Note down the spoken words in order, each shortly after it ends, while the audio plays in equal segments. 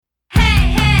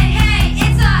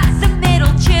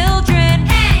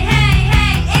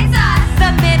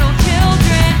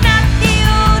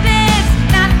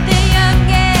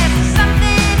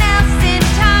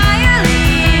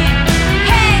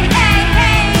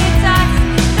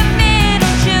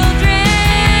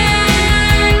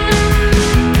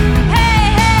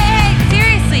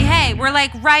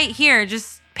right here.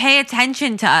 Just pay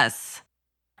attention to us.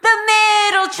 The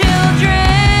middle children.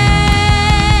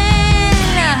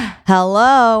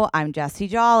 Hello, I'm Jessie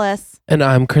Jollis. And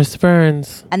I'm Chris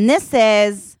Burns. And this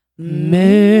is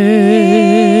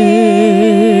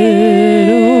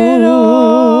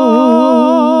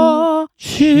Middle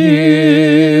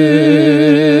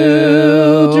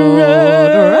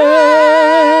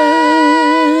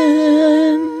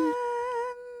Children.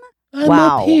 I'm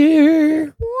Wow. up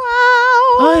here.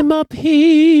 Wow. I'm up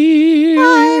here.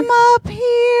 I'm up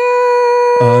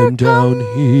here. I'm down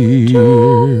Come here.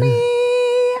 to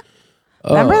me.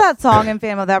 Remember Oh. that song in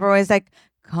Phantom of the Opera where he's like,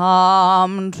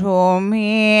 come to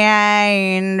me,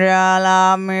 angel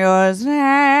of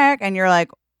music. And you're like,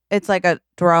 it's like a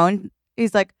drone.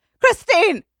 He's like,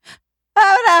 Christine.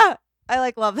 Oh, no.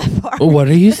 I love that part. What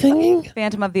are you singing?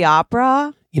 Phantom of the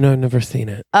Opera. You know, I've never seen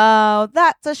it. Oh,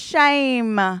 that's a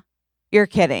shame. You're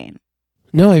kidding.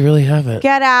 No, I really haven't.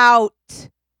 Get out.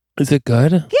 Is it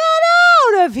good? Get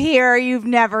out of here. You've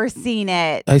never seen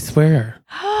it. I swear.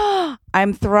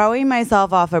 I'm throwing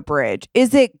myself off a bridge.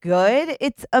 Is it good?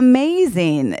 It's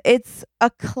amazing. It's a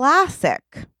classic.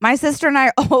 My sister and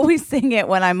I always sing it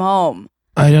when I'm home.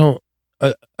 I don't.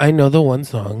 I know the one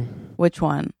song. Which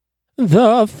one?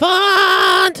 The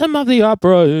Phantom of the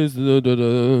Opera is.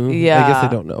 Yeah. I guess I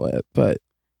don't know it, but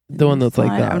the one that's like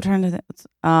that. I'm trying to think.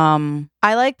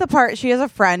 I like the part. She has a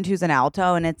friend who's an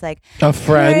alto, and it's like A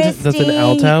friend that's an Christine.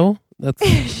 alto. That's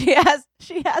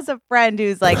she has a friend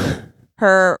who's like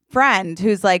her friend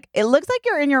who's like, it looks like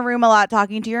you're in your room a lot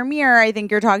talking to your mirror. I think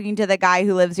you're talking to the guy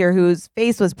who lives here whose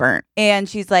face was burnt. And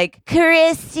she's like,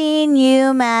 Christine,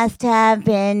 you must have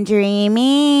been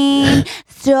dreaming.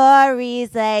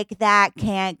 Stories like that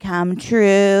can't come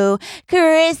true.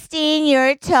 Christine,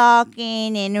 you're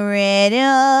talking in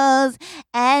riddles,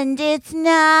 and it's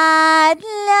not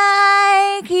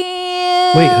like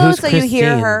you. Wait, who's so you hear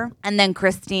Christine? her, and then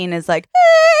Christine is like,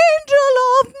 Angel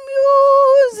of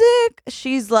music.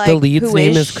 She's like, the lead's who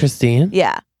name is is she? Christine.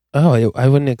 Yeah, Oh, I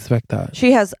wouldn't expect that.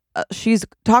 she has. She's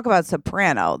talk about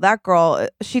soprano. That girl,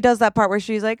 she does that part where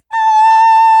she's like,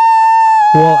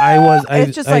 Well,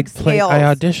 It's just like scales. I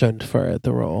auditioned for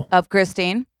the role. of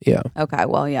Christine. Yeah. Okay,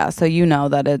 well, yeah. So you know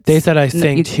that it's. They said I No,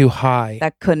 sang you- too high.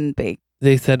 that couldn't be.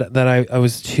 They said that I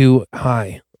was too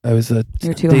high. I was a.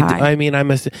 You're too they, high. I mean,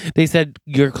 They said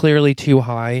you're clearly too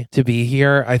high to be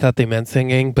here. I thought they meant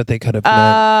singing, but they could have meant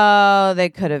Oh, they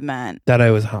could have meant. that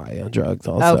I was high on drugs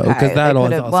also, Okay, because that they was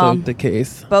could've- also well, the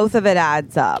case. Both of it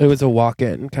adds up. It was a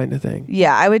walk-in kind of thing.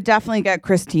 Yeah, I would definitely get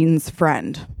Christine's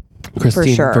friend.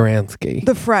 Christine sure. Baranski.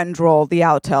 The friend role, the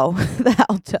alto.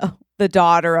 The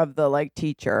daughter of the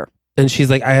teacher. And she's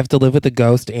like, I have to live with a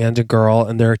ghost and a girl,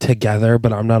 and they're together,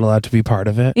 but I'm not allowed to be part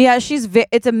of it. Yeah,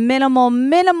 it's a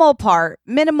minimal part.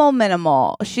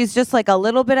 Minimal. She's just like a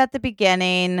little bit at the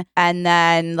beginning, and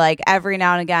then every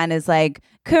now and again is like,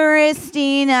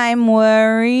 Christine, I'm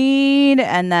worried,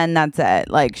 and then that's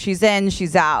it. She's in,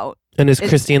 she's out. And is It's-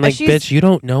 Christine like, she's- bitch, you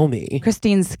don't know me?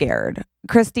 Christine's scared.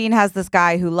 Christine has this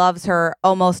guy who loves her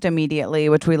almost immediately,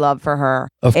 which we love for her.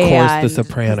 Of course, And the 'cause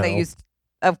soprano.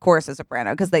 of course, a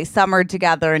soprano, because they summered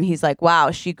together, and he's like,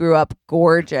 wow, she grew up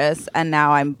gorgeous, and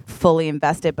now I'm fully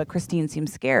invested. But Christine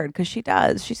seems scared, because she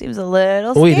does. She seems a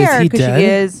little Wait, is scared he because dead? she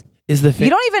is. Is the You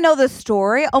don't even know the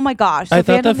story? Oh my gosh. So I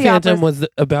thought the of Phantom Opera's- was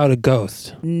about a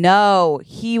ghost. No,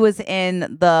 he was in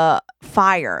the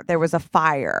fire. There was a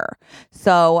fire.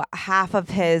 So half of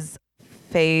his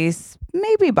face,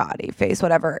 maybe body, face,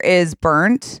 whatever, is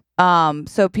burnt.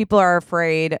 So people are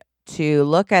afraid to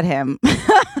look at him.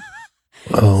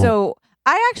 Oh.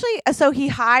 So he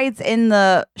hides in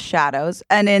the shadows,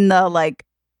 and in the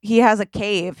he has a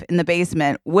cave in the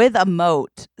basement with a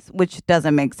moat, which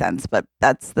doesn't make sense, but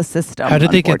that's the system. How did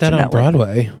they get that on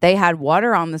unfortunately. Broadway? They had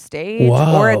water on the stage,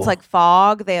 Whoa. or it's like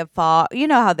fog. They have fog. You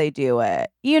know how they do it.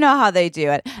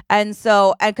 And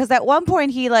so, because at one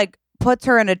point he puts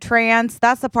her in a trance.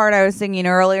 That's the part I was singing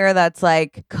earlier. That's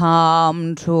like,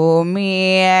 come to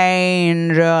me,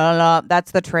 angel.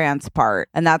 That's the trance part.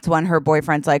 And that's when her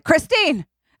boyfriend's like, Christine,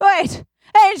 wait,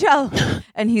 angel.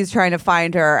 And he's trying to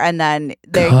find her. And then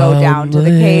they go down to the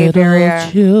cave little area.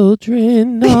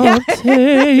 Children, I'll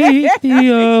take thee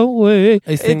away.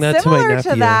 I sing It's that to my similar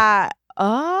nephew to that.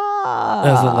 Oh.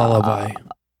 as a lullaby.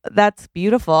 That's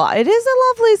beautiful. It is a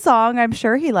lovely song. I'm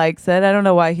sure he likes it. I don't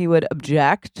know why he would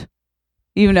object,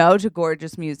 to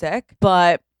gorgeous music.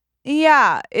 But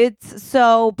yeah,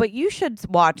 but you should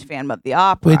watch Phantom of the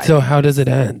Opera. Wait, so how does it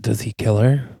end? Does he kill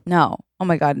her? No. Oh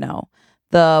my God, no.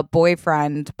 The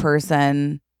boyfriend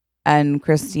person and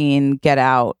Christine get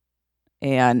out,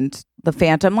 and the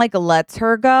Phantom lets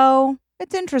her go.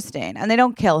 It's interesting. And they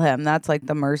don't kill him. That's like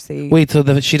the mercy. Wait,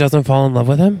 so she doesn't fall in love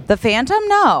with him? The Phantom?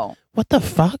 No. What the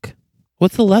fuck?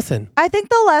 What's the lesson? I think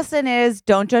the lesson is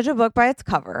don't judge a book by its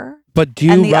cover. But do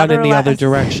And the run in other the other les-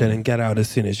 direction and get out as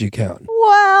soon as you can.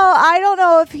 Well, I don't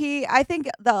know if I think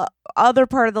the other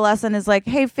part of the lesson is like,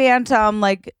 hey, Phantom,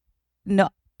 like, no,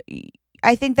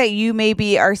 I think that you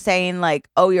maybe are saying like,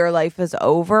 oh, your life is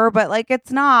over, but like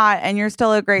it's not, and you're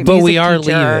still a great But music we are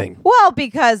teacher. leaving. Well,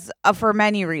 because for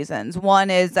many reasons.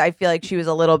 One is I feel like she was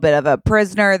a little bit of a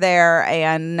prisoner there,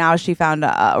 and now she found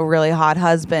a really hot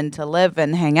husband to live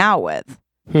and hang out with.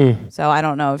 So I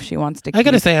don't know if she wants to I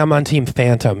gotta say, I'm on Team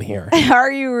Phantom here. Are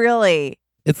you really?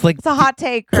 It's like It's a hot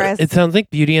take, Chris. It sounds like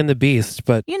Beauty and the Beast,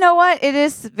 but You know what? It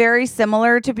is very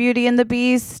similar to Beauty and the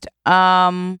Beast.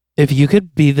 if you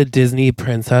could be the Disney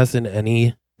princess in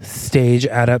any stage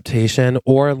adaptation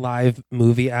or live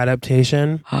movie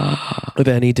adaptation of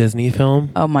any Disney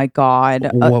film, Oh my God.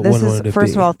 What This one is would it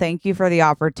first be? of all, thank you for the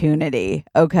opportunity.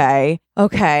 Okay.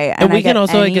 and I we can get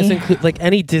also, I any- guess, include like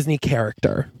any Disney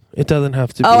character. It doesn't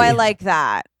have to be. Oh, I like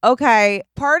that. Okay.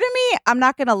 Part of me, I'm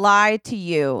not going to lie to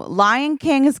you. Lion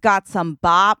King's got some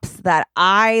bops that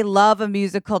I love a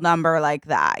musical number like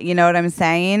that. You know what I'm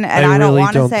saying? And I don't really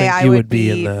want to don't say think I you would would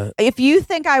be in that. If you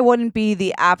think I wouldn't be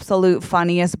the absolute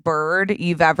funniest bird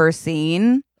you've ever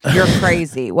seen, you're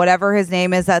crazy. Whatever his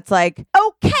name is, that's like,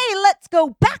 okay, let's go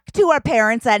back to our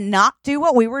parents and not do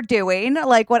what we were doing.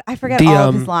 Like what? I forget all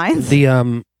of his lines.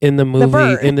 In the movie,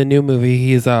 bird. in the new movie,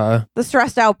 he's The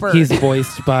stressed out bird. he's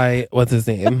voiced by what's his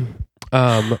name?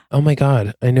 Oh my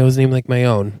god, I know his name like my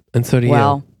own, and so do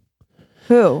well, you.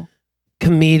 who?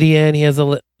 Comedian. He has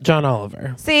John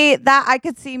Oliver See, that I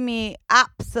could see me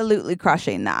absolutely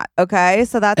crushing that. Okay,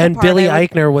 so that's and the part Billy I would-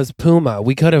 Eichner was Puma.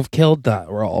 We could have killed that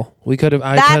role. We could have.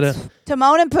 I could That's have.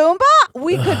 Timon and Pumbaa.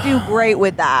 We could do great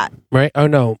with that. Right? Oh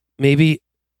no, maybe.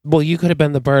 Well, you could have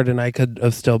been the bird, and I could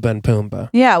have still been Pumbaa.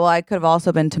 Yeah, well, I could have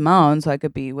also been Timon, so I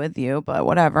could be with you. But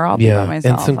whatever, I'll be Yeah, by and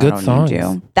myself. some I good don't songs. need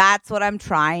you. That's what I'm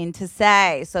trying to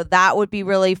say. So that would be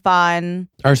really fun.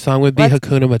 Our song would be Let's-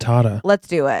 Hakuna Matata. Let's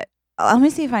do it. Let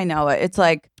me see if I know it. It's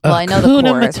like, well, I know the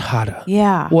Hakuna chorus. Matata.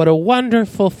 Yeah. What a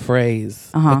wonderful phrase.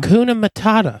 Uh-huh. Hakuna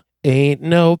Matata. Ain't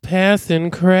no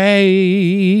passing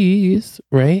craze.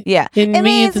 Right? Yeah. It, It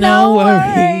means no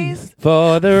worries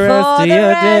for the rest, of, the your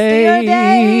rest of your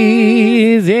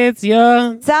days. It's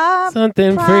your Stop.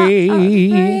 something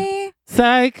free.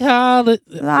 Psychology.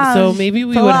 So maybe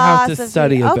we would have to Philosophy.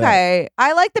 study a bit. Okay.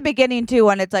 I like the beginning too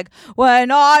when it's like,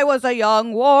 when I was a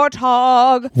young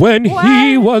warthog. When he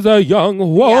When- was a young Yeah,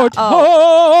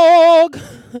 warthog.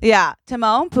 Yeah.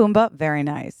 Timon, Pumbaa, very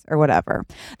nice or whatever.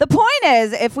 The point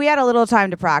is, if we had a little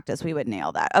time to practice, we would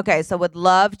nail that. Okay. So would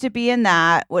love to be in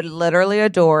that, would literally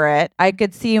adore it. I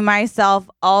could see myself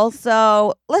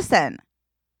also. Listen,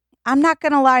 I'm not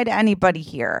going to lie to anybody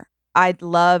here. I'd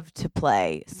love to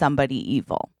play somebody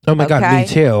evil. Oh my God, Okay? me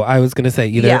too. I was gonna say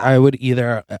either Yeah. I would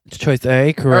either choice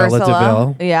A, Cruella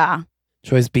DeVille, Yeah.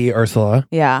 choice B, Ursula.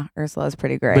 Yeah. Ursula's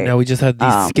pretty great. But now we just had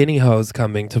these Um, skinny hoes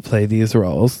coming to play these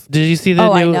roles. Did you see the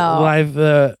Oh, I new know. live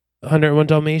 101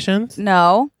 Dalmatians?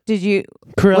 No. Did you?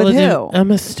 Cruella With who?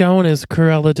 Emma Stone is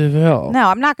Cruella DeVille. No,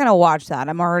 I'm not going to watch that.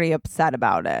 I'm already upset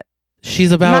about it.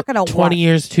 She's not about gonna 20 watch-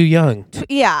 years too young.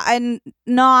 Yeah, and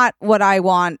not what I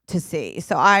want to see.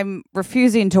 So I'm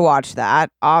refusing to watch that,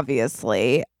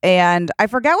 obviously. And I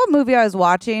forget what movie I was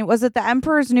watching. Was it The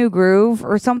Emperor's New Groove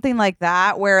or something like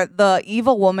that, where the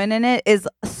evil woman in it is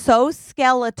so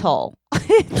skeletal?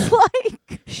 It's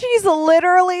like she's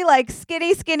literally like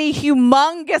skinny,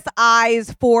 humongous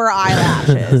eyes, 4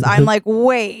 eyelashes. I'm like,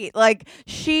 wait, like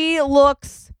she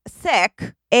looks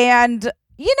sick. And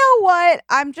you know what?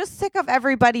 I'm just sick of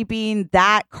everybody being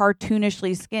that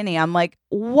cartoonishly skinny. I'm like,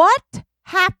 what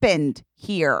happened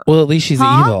here? Well, at least she's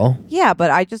Huh? evil. Yeah, but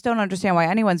I just don't understand why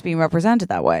anyone's being represented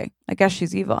that way. I guess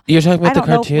she's evil. You're talking I about the don't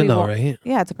know if cartoon, we though, will- right?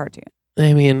 Yeah, it's a cartoon.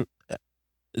 I mean,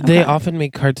 they Okay. often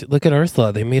make cartoon. Look at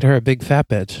Ursula. They made her a big fat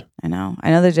bitch. I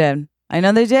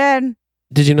know they did.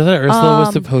 Did you know that Ursula was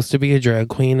Um, supposed to be a drag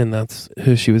queen and that's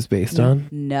who she was based on?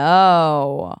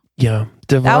 No. Yeah.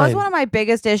 Divine. That was one of my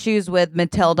biggest issues with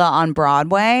Matilda on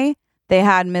Broadway. They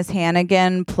had Miss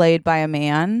Hannigan played by a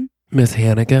man. Miss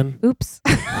Hannigan. Oops.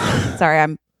 Sorry,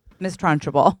 I'm Miss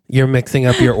Trunchbull. You're mixing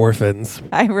up your orphans.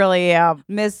 I really am.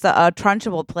 Miss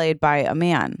Trunchbull played by a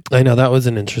man. I know that was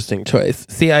an interesting choice.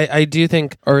 See, I do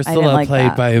think Ursula like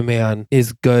played that. by a man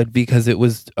is good because it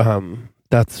was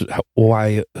that's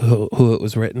who it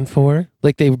was written for.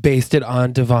 Like they based it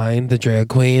on Divine, the drag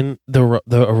queen, the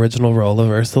original role of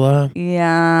Ursula.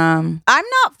 Yeah. I'm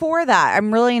not for that.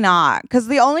 I'm really not. Because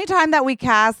the only time that we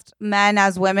cast men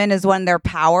as women is when they're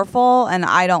powerful. And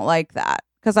I don't like that.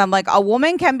 Because I'm like, a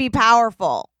woman can be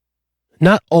powerful.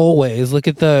 Not always. Look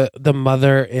at the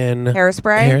mother in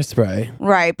Hairspray.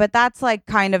 Right. But that's like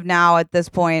kind of now at this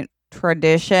point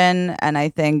tradition. And I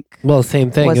think. Well,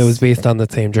 same thing. It was based on the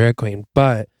same drag queen.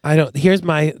 But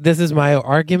this is my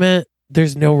argument.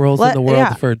 There's no rules in the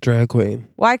world for a drag queen.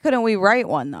 Why couldn't we write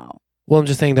one though? Well, I'm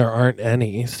just saying there aren't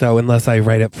any. So unless I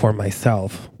write it for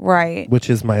myself. Right. Which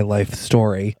is my life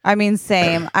story. I mean,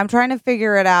 same. I'm trying to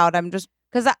figure it out. I'm just.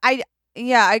 Because I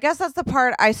guess that's the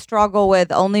part I struggle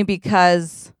with only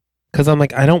because I'm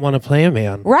like, I don't want to play a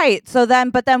man. Right.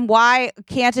 But then why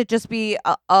can't it just be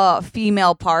a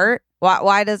female part?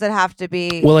 Why does it have to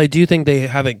be? Well, I do think they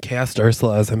haven't cast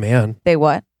Ursula as a man. They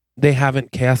what? They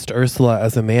haven't cast Ursula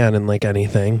as a man in like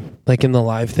anything. Like in the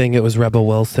live thing, it was Rebel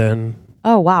Wilson.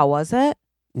 Oh, wow. Was it?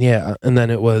 Yeah. And then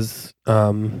it was,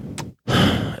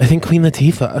 I think Queen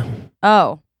Latifah.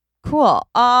 Oh, cool.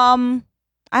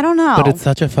 I don't know. But it's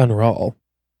such a fun role.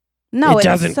 No, it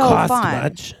doesn't so cost fun.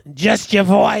 much. Just your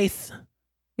voice.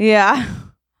 Yeah.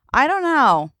 I don't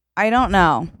know. I don't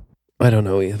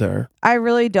know either. I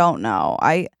really don't know.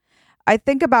 I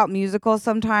think about musicals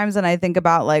sometimes and I think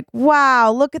about like,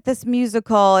 wow, look at this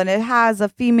musical and it has a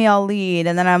female lead.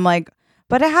 And then I'm like,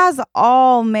 but it has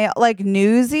all male, like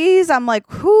Newsies. I'm like,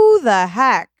 who the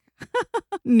heck?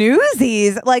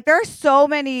 Newsies? Like there are so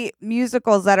many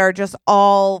musicals that are just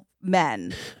all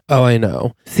men. Oh, I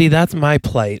know. See, that's my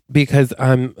plight because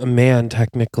I'm a man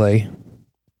technically.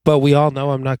 But we all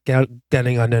know I'm not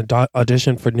getting an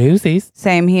audition for Newsies.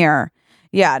 Same here.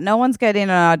 Yeah, no one's getting an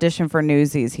audition for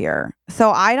Newsies here.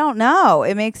 So I don't know.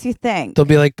 It makes you think. They'll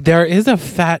be like, there is a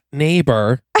fat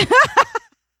neighbor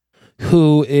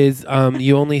who is,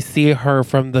 you only see her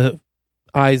from the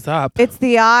eyes up. It's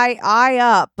the eye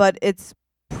up, but it's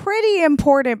pretty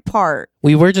important part.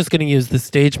 We were just going to use the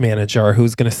stage manager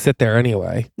who's going to sit there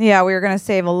anyway. Yeah, we were going to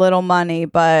save a little money,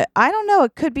 but I don't know.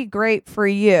 It could be great for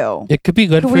you. It could be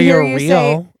good for your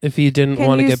reel if you didn't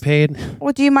want to get paid.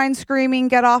 Well, do you mind screaming,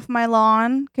 "Get off my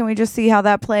lawn"? Can we just see how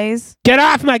that plays? Get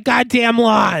off my goddamn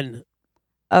lawn!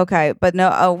 Okay, but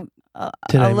no, a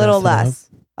little less.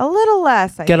 A little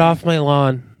less. Get off my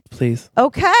lawn. Please.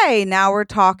 Okay, now we're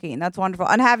talking. That's wonderful.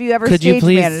 And have you ever stage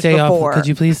managed before? Could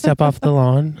you please step off the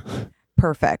lawn?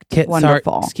 Perfect.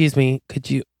 Wonderful. Sorry, excuse me. Could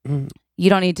you? You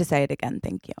don't need to say it again.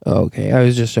 Thank you. Oh, okay. I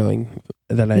was just showing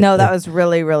that No, that was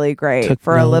really, really great.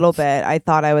 For a little bit, I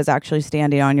thought I was actually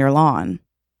standing on your lawn.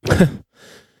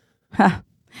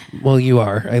 Well, you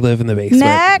are. I live in the basement.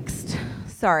 Next.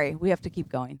 Sorry, we have to keep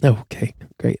going. Okay,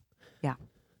 great. Yeah.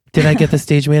 Did I get the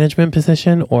stage management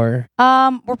position or?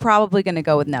 We're probably going to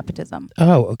go with nepotism.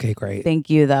 Oh, okay, great. Thank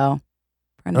you, though,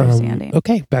 for understanding.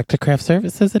 Okay, back to craft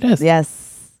services it is.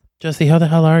 Yes. Josie, how the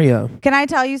hell are you? Can I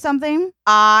tell you something?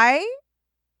 I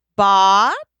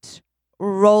bought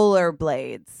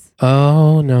rollerblades.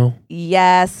 Oh, no.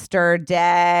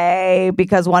 Yesterday,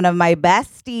 because one of my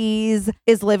besties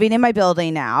is living in my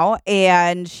building now,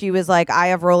 and she was like, I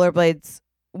have rollerblades.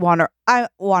 I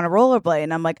want a rollerblade.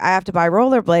 And I'm like, I have to buy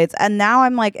rollerblades. And now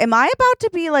I'm like, am I about to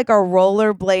be like a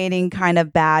rollerblading kind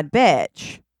of bad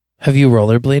bitch? Have you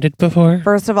rollerbladed before?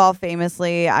 First of all,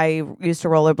 famously, I used to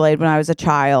rollerblade when I was a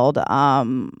child. I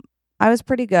was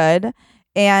pretty good.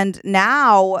 And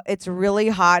now it's really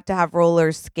hot to have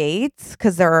roller skates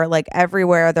because they're like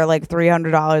everywhere. They're like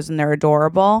 $300 and they're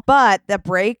adorable. But the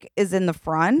brake is in the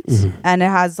front and it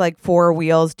has like 4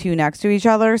 wheels, 2 next to each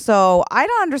other. So I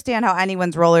don't understand how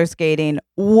anyone's roller skating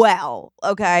well,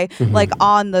 okay? Like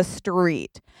on the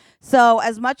street. So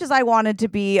as much as I wanted to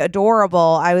be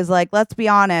adorable, I was like, let's be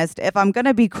honest. If I'm going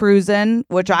to be cruising,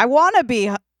 which I want to be,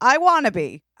 I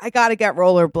got to get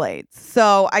rollerblades.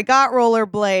 So I got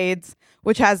rollerblades,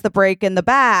 which has the brake in the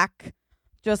back,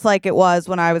 just like it was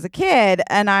when I was a kid.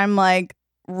 And I'm like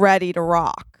ready to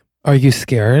rock. Are you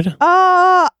scared?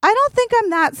 I don't think I'm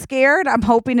that scared. I'm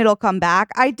hoping it'll come back.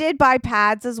 I did buy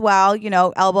pads as well, you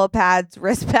know, elbow pads,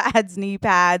 wrist pads, knee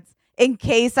pads, in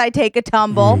case I take a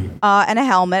tumble, and a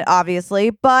helmet,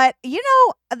 obviously. But, you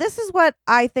know, this is what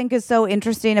I think is so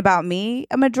interesting about me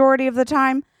a majority of the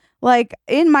time. Like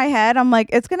in my head, I'm like,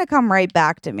 it's going to come right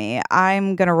back to me.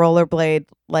 I'm going to rollerblade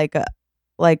like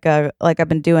I've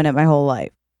been doing it my whole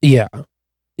life. Yeah.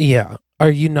 Yeah.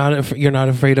 Are you not, you're not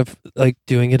afraid of like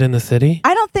doing it in the city?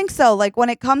 I don't think so. Like when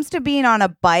it comes to being on a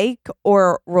bike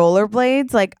or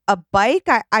rollerblades, like a bike,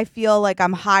 I feel like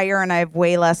I'm higher and I have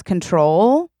way less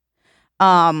control.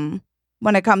 When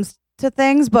it comes to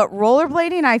things, but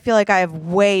rollerblading, I feel like I have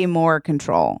way more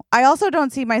control. I also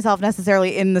don't see myself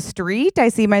necessarily in the street. I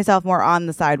see myself more on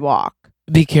the sidewalk.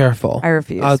 Be careful. I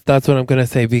refuse. That's what I'm gonna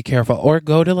say. Be careful, or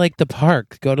go to like the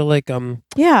park. Go to like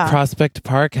Prospect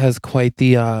Park has quite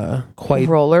the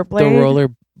rollerblade, the roller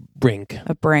rink.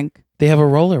 a brink. They have a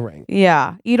roller rink.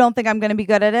 Yeah, you don't think I'm going to be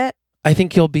good at it? I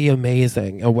think you'll be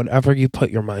amazing at whatever you put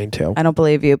your mind to. I don't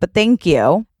believe you, but thank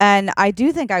you. And I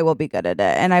do think I will be good at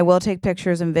it, and I will take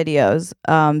pictures and videos,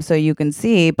 so you can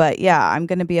see. But yeah, I'm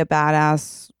going to be a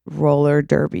badass roller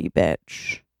derby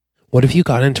bitch. What if you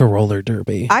got into roller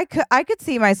derby? I could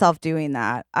see myself doing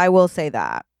that. I will say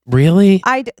that. Really?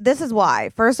 This is why.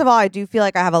 First of all, I do feel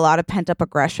like I have a lot of pent up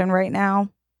aggression right now.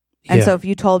 And Yeah. so if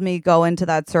you told me go into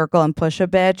that circle and push a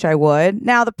bitch, I would.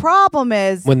 Now the problem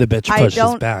is When the bitch I pushes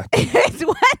don't- back. it's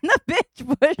when the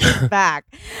bitch pushes back.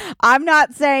 I'm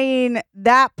not saying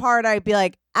that part I'd be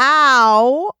like,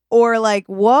 ow, or like,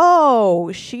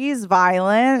 whoa, she's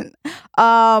violent.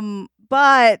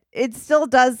 But it still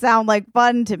does sound like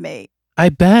fun to me. I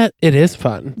bet it is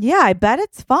fun, Yeah, I bet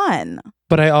it's fun.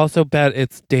 but I also bet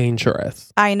it's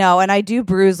dangerous. I know, and I do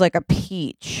bruise like a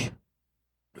peach.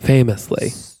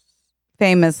 Famously.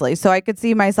 So I could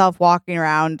see myself walking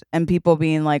around and people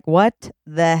being like, what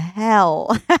the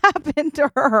hell happened to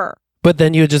her? But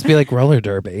then you would just be like roller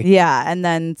derby. Yeah. And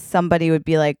then somebody would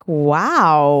be like,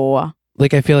 wow.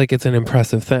 Like, I feel like it's an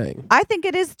impressive thing. I think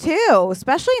it is too,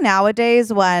 especially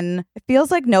nowadays when it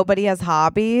feels like nobody has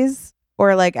hobbies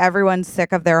or like everyone's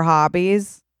sick of their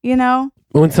hobbies, you know?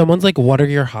 When someone's like, what are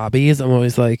your hobbies? I'm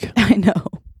always like, I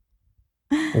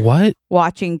know. what?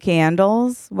 Watching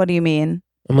candles. What do you mean?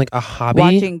 I'm like, a hobby?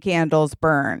 Watching candles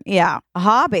burn. Yeah. A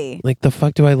hobby. Like, the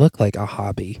fuck do I look like? A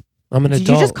hobby? I'm an Did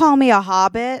adult. you just call me a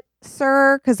hobbit,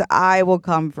 sir? Because I will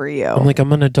come for you. I'm like,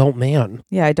 I'm an adult man.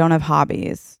 Yeah, I don't have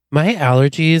hobbies. My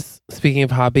allergies, speaking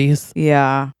of hobbies,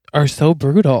 Yeah. are so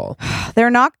brutal. They're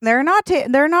not,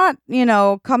 you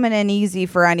know, coming in easy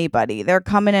for anybody. They're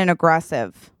coming in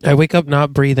aggressive. I wake up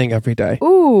not breathing every day.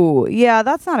 Ooh, yeah,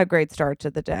 that's not a great start to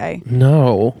the day.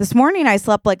 No. This morning I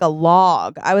slept like a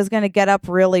log. I was going to get up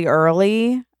really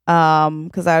early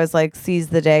because I was like, seize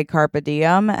the day, carpe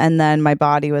diem. And then my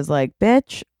body was like,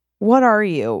 bitch, what are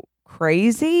you,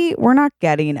 crazy? We're not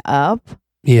getting up.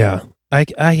 Yeah.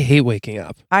 I hate waking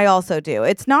up. I also do.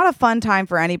 It's not a fun time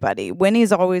for anybody.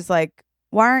 Winnie's always like,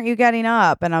 why aren't you getting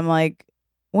up? And I'm like,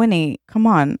 Winnie, come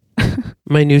on.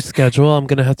 My new schedule, I'm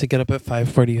going to have to get up at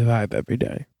 5:45 every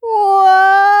day.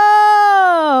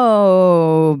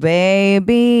 Whoa,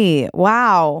 baby.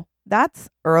 Wow. That's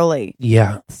early.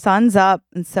 Yeah. Sun's up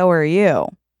and so are you.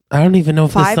 I don't even know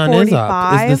if the sun is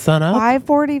up. Is the sun up?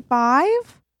 5:45?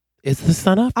 Is the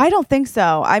sun up? I don't think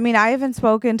so. I mean, I haven't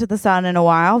spoken to the sun in a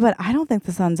while, but I don't think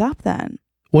the sun's up then.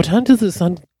 What time does the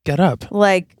sun get up?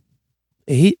 Like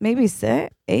 8? maybe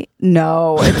 6, 8?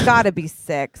 No, it's got to be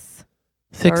 6.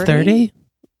 6:30?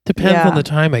 Depends Yeah. on the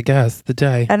time, I guess, the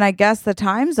day. And I guess the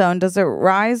time zone, does it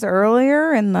rise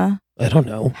earlier in the... I don't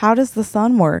know. How does the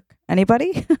sun work?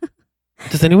 Anybody?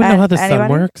 Does anyone know how the sun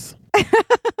Anybody? works?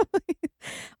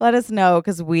 Let us know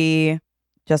because we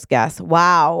just guess.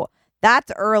 Wow.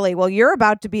 That's early. Well, you're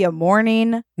about to be a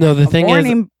morning. No, the thing is,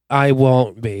 morning. I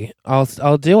won't be. I'll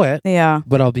do it, Yeah.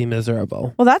 but I'll be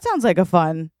miserable. Well, that sounds like a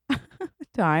fun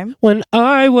time. When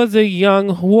I was a young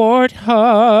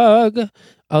warthog,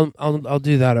 I'll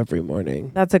do that every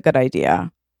morning. That's a good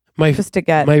idea. My Just to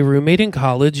get my roommate in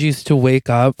college used to wake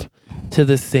up to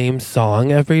the same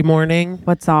song every morning,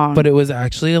 what song? but it was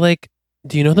actually like,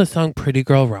 do you know the song Pretty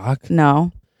Girl Rock?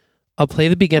 No. I'll play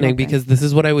the beginning Okay. because this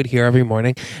is what I would hear every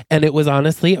morning. And it was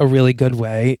honestly a really good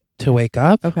way to wake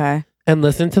up. Okay. And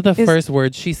listen to the Is- first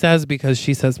word she says because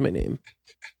she says my name.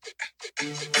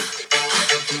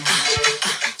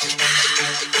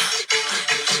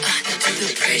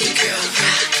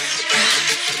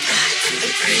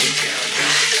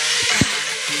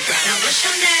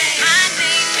 My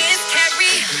name is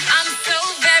Carrie. I'm so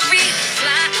very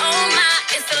fly. Oh my,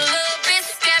 it's a little bit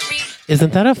scary.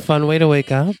 Isn't that a fun way to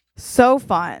wake up? So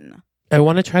fun. I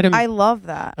want to try to I love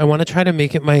that. I want to try to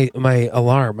make it my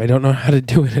alarm. I don't know how to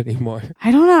do it anymore.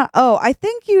 I don't know. Oh, I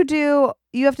think you do.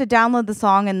 You have to download the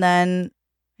song and then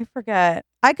I forget.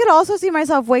 I could also see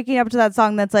myself waking up to that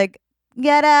song that's like,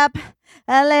 get up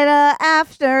a little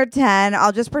after 10.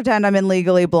 I'll just pretend I'm in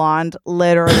Legally Blonde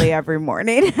literally every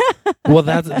morning. Well,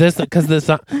 that's this because this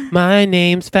song, my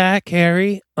name's Fat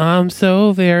Carrie. I'm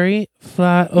so very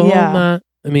fly. Oh Yeah. my.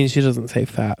 I mean, she doesn't say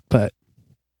fat, but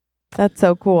That's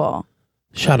so cool.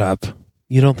 shut up.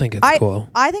 You don't think it's cool.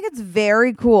 I think it's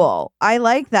very cool. I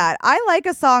like that. I like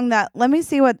a song that, let me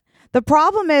see what, The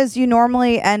problem is you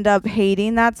normally end up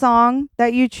hating that song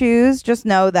that you choose. Just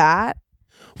know that.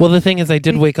 Well, the thing is, I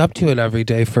did wake up to it every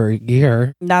day for a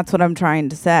year. That's what I'm trying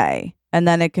to say. And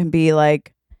then it can be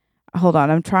like, hold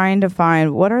on, I'm trying to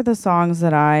find what are the songs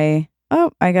that I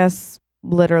guess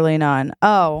literally none.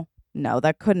 Oh, no,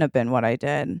 that couldn't have been what I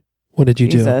did. What did you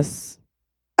do? Jesus.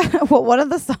 Well, one of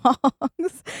the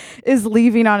songs is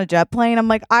Leaving on a Jet Plane. I'm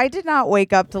like, I did not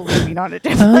wake up to Leaving on a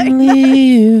Jet I'm Plane.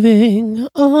 leaving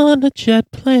on a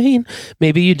jet plane.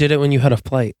 Maybe you did it when you had a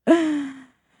flight.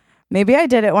 Maybe I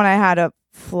did it when I had a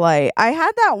flight. I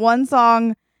had that one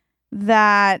song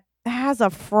that has a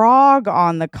frog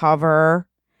on the cover,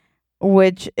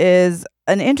 which is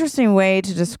an interesting way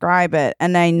to describe it.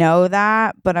 And I know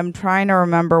that, but I'm trying to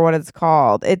remember what it's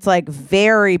called. It's like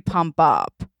very pump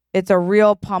up. It's a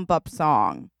real pump up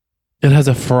song. It has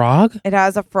a frog? It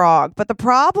has a frog. But the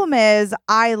problem is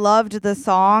I loved the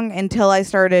song until I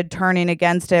started turning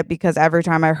against it because every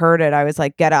time I heard it, I was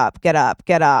like, get up, get up,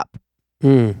 get up.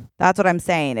 That's what I'm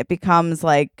saying. It becomes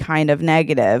like kind of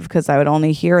negative because I would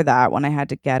only hear that when I had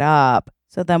to get up.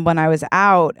 So then when I was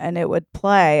out and it would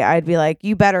play, I'd be like,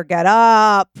 you better get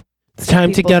up. It's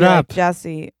time to People get would be up.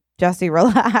 like, Jesse,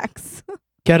 relax.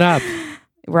 Get up.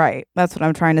 Right. That's what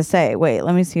I'm trying to say. Wait,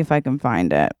 let me see if I can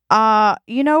find it.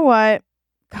 You know what?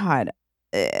 God,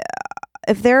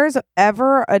 if there's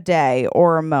ever a day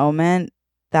or a moment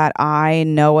that I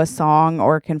know a song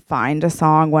or can find a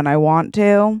song when I want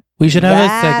to, We should have a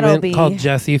That'll segment be- called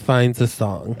Jesse Finds a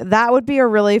Song. that would be a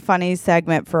really funny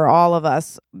segment for all of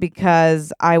us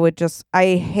because I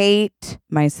hate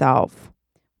myself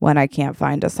when I can't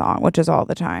find a song, which is all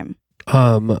the time.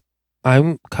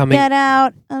 I'm coming. Get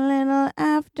out a little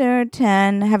after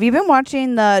 10. Have you been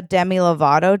watching the Demi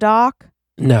Lovato doc?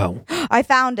 No. I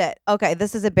found it. Okay,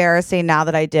 this is embarrassing now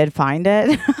that I did find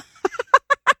it.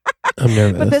 I'm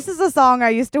nervous. But this is a song I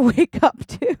used to wake up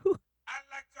to. I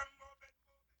like to move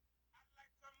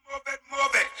it,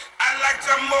 move it. I like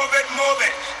to move it, move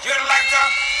it. You like to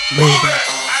move it.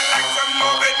 I like to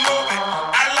move it, move it.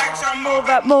 I like to move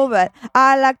it. Move it.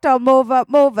 I like to move it,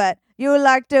 move it. You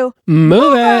like to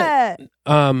Move it.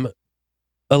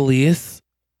 Elise,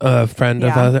 a friend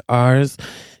of ours,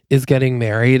 is getting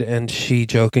married, and she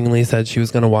jokingly said she was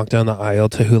going to walk down the aisle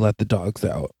to Who Let the Dogs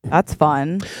Out. That's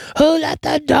fun. Who let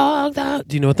the dogs out?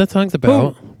 Do you know what that song's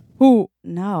about? Who?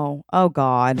 No. Oh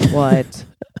God. What?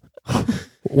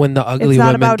 When the ugly It's not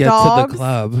women about get dogs? to the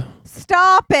club.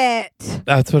 Stop it.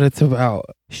 That's what it's about.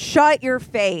 Shut your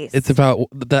face. It's about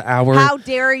the hour. How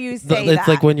dare you say It's that?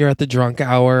 like when you're at the drunk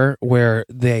hour where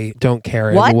they don't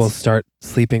care What? and will start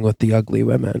sleeping with the ugly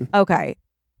women. Okay.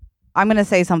 I'm going to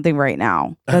say something right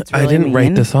now. That's I really didn't write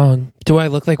mean. the song. Do I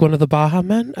look like one of the Baja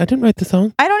men? I didn't write the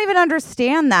song. I don't even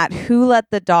understand that. Who let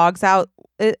the dogs out?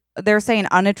 They're saying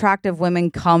unattractive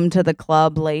women come to the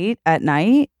club late at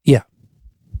night? Yeah.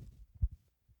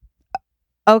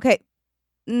 Okay.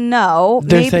 No.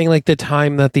 They're maybe- saying like the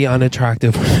time that the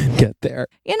unattractive women get there.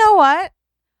 You know what?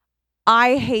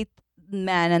 I hate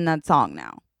men in that song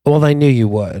now. Well, I knew you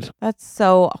would. That's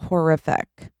so horrific.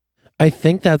 I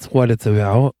think that's what it's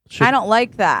about. I don't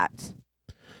like that.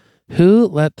 Who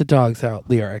let the dogs out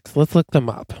lyrics? Let's look them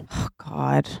up. Oh,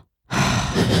 God.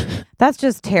 That's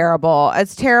just terrible.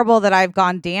 It's terrible that I've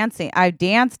gone dancing. I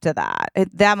danced to that.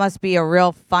 That must be a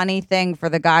real funny thing for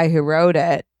the guy who wrote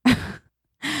it.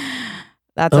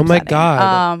 That's Oh my upsetting.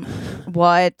 God.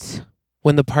 What?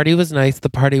 When the party was nice, the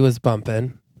party was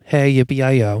bumping. Hey,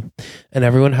 yippee-yi-yo. And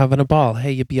everyone having a ball.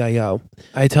 Hey, yippee-yi-yo.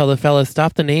 I tell the fellas,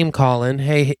 stop the name calling.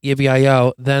 Hey,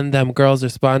 yippee-yi-yo. Then them girls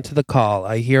respond to the call.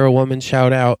 I hear a woman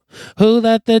shout out, who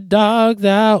let the dogs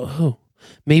out? Who?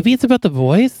 Maybe it's about the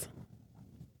boys?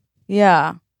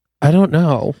 Yeah. I don't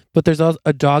know. But there's also,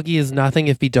 a doggy is nothing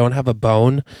if you don't have a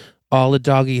bone. All a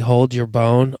doggy hold your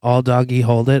bone. All doggy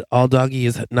hold it. All doggy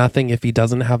is nothing if he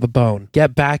doesn't have a bone.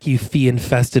 Get back, you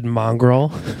fee-infested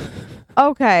mongrel.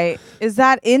 Okay. Is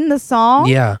that in the song?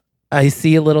 Yeah. I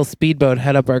see a little speedboat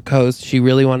head up our coast. She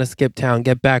really want to skip town.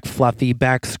 Get back, Fluffy.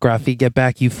 Back, Scruffy. Get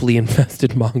back, you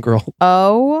flea-infested mongrel.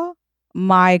 Oh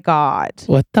my God.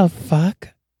 What the fuck?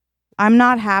 I'm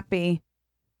not happy,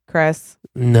 Chris.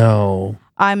 No.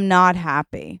 I'm not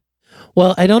happy.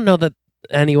 Well, I don't know that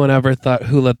anyone ever thought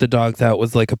Who Let the Dogs Out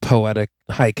was like a poetic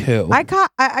haiku.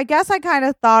 I guess I kind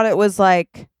of thought it was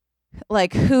like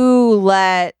who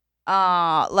let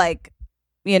like,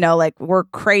 you know, like we're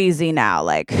crazy now,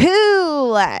 like who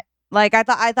let, like I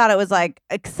thought it was like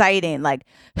exciting, like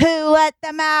who let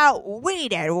them out, we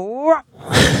did.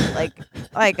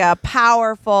 like a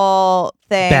powerful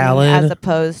thing Ballad. as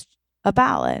opposed a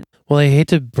ballad. Well, I hate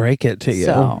to break it to you.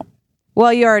 So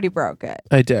well, you already broke it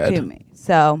I to did. me,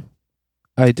 so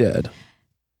I did.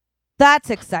 That's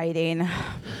exciting.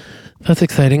 That's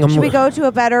exciting. Should we go to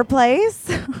a better place?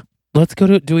 Let's go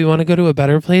to. Do we want to go to a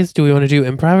better place? Do we want to do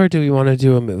improv or do we want to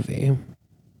do a movie?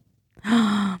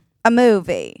 A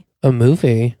movie. A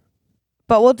movie.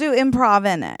 But we'll do improv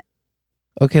in it.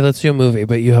 Okay, let's do a movie,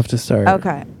 but you have to start.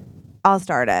 Okay. I'll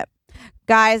start it.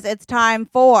 Guys, it's time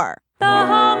for The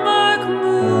Hallmark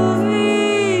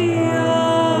Movie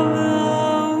of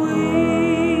the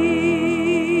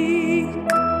Week.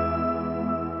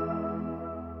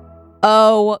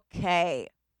 Okay.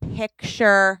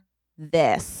 Picture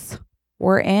this.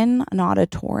 We're in an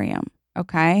auditorium,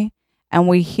 okay? And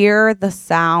we hear the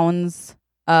sounds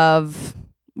of,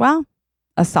 well,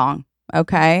 a song,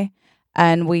 okay?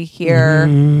 And we hear,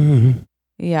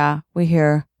 we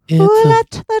hear, It's who let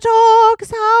the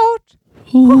dogs out?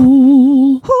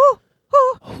 who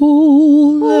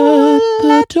Who let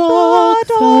the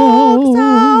dogs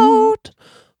out?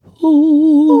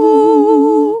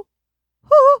 Who?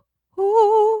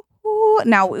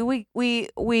 Now we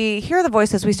hear the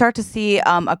voices. We start to see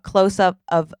a close up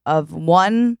of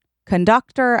one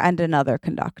conductor and another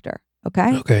conductor.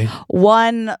 Okay, Okay.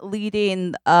 one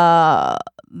leading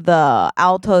the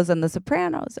altos and the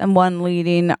sopranos, and one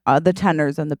leading the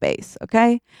tenors and the bass.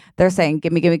 Okay, they're saying,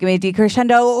 "Give me,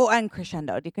 decrescendo and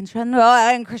crescendo, decrescendo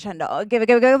and crescendo. Give it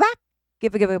back,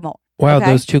 give it more." Wow, Okay?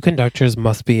 those two conductors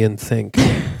must be in sync.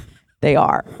 They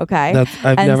are okay.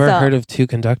 I've And never so- heard of two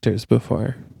conductors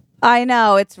before. I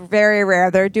know, it's very rare.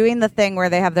 They're doing the thing where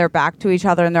they have their back to each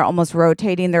other and they're almost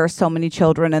rotating. There are so many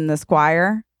children in this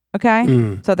choir. Okay.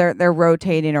 Mm. So they're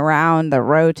rotating around, they're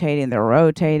rotating.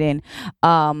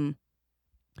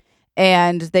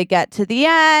 And they get to the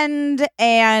end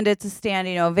and it's a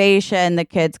standing ovation. The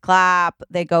kids clap.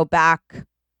 They go back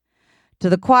to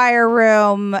the choir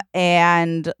room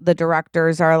and the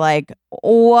directors are like,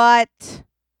 "What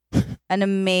an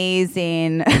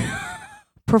amazing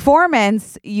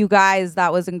performance, you guys.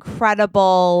 That was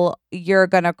incredible. You're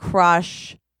going to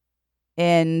crush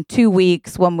in 2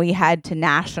 weeks when we head to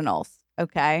nationals."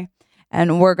 Okay.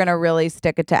 And we're going to really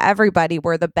stick it to everybody.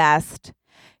 We're the best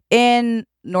in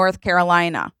North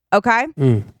Carolina. Okay.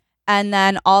 Mm. And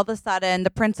then all of a sudden the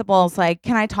principal's like,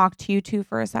 "Can I talk to you two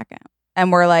for a second?"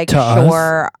 And we're like, To us?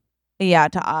 "Sure." Yeah,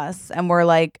 to us. And we're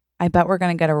like, "I bet we're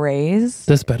going to get a raise."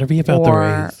 This better be about the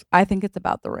raise. I think it's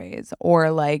about the raise.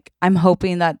 Or like, I'm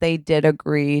hoping that they did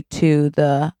agree to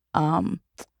the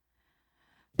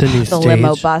The new the stage.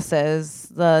 limo buses,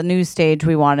 the new stage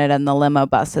we wanted, and the limo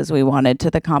buses we wanted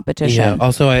to the competition. Yeah.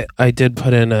 Also, I did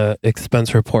put in a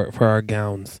expense report for our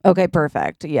gowns. Okay,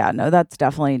 perfect. Yeah, no, that's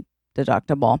definitely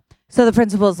deductible. So the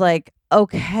principal's like,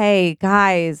 "Okay,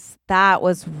 guys, that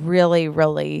was really,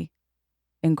 really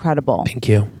incredible." Thank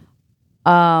you.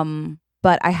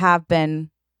 But I have been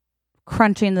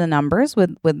crunching the numbers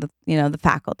with the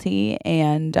faculty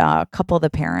and a couple of the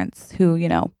parents who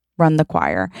run the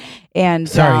choir. And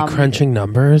Sorry, crunching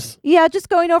numbers. yeah, just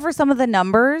going over some of the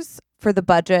numbers for the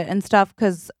budget and stuff,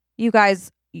 because you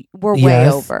guys we're way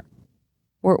Yes. over.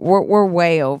 We're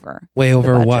way over Way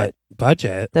over budget. what?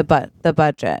 Budget? the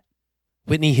budget.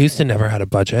 Whitney Houston never had a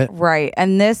budget. Right.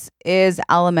 And this is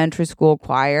elementary school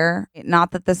choir.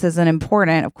 Not that this isn't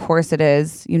important. Of course it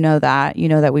is. You know that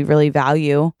we really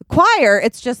value the choir.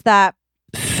 It's just that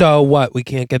So what? We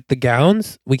can't get the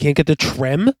gowns? We can't get the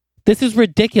trim? This is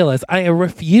ridiculous. I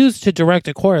refuse to direct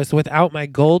a chorus without my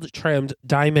gold trimmed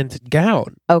diamond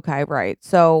gown. okay, right.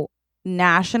 So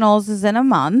nationals is in a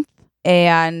month,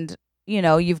 and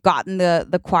you've gotten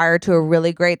the choir to a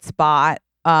really great spot.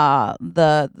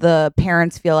 The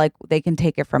parents feel like they can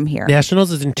take it from here.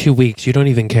 Nationals is in 2 weeks. You don't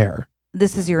even care.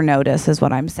 This is your notice, is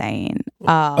what I'm saying.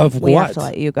 Of we have what? to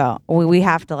let you go. We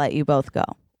have to let you both go.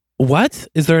 What?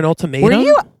 Is there an ultimatum?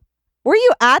 Were you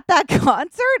at that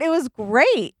concert? It was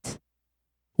great.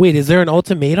 Wait, is there an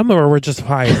ultimatum or we're just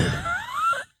fired?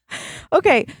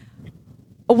 Okay.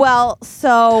 Well,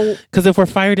 so Because if we're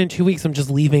fired in 2 weeks, I'm just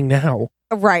leaving now.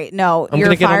 right, no, I'm you're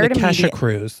going to get on fired the Kesha immediately.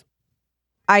 cruise.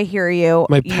 I hear you.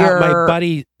 My You're-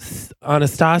 buddy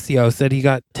Anastasio said he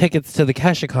got tickets to the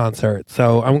Kesha concert.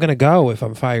 So I'm going to go if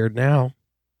I'm fired now.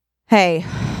 Hey,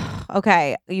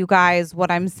 okay, you guys,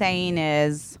 what I'm saying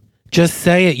is Just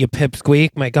say it, you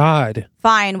pipsqueak. My God.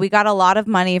 fine. We got a lot of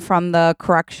money from the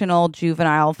correctional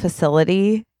juvenile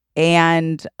facility.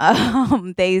 And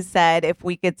they said if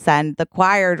we could send the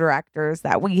choir directors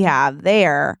that we have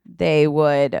there, they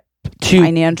would To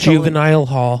Financially- juvenile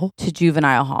hall. to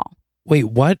juvenile hall. Wait,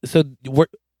 what? So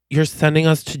you're sending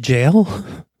us to jail?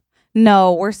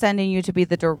 No, we're sending you to be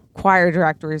the choir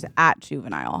directors at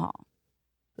juvenile hall.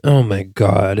 Oh my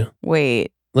God.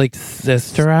 Wait, Like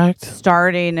Sister Act?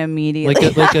 starting immediately.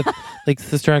 Like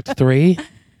Sister Act 3?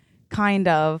 Kind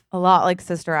of. A lot like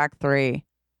Sister Act 3.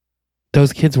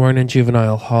 Those kids weren't in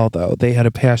juvenile hall, though. They had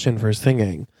a passion for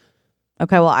singing.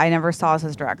 Okay, well, I never saw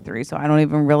Sister Act 3, so I don't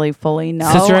even really fully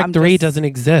know. Sister Act I'm 3 just- doesn't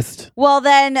exist. Well,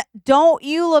 then, don't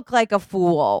you look like a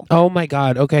fool. Oh my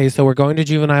God. Okay, so we're going to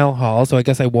juvenile hall, so I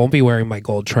guess I won't be wearing my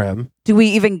gold trim. Do we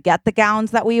even get the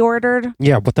gowns that we ordered?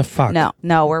 Yeah, what the fuck?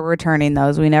 No, we're returning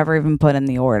those. We never even put in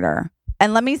the order.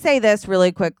 And let me say this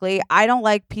really quickly. I don't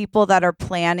like people that are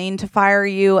planning to fire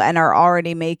you and are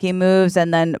already making moves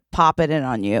and then pop it in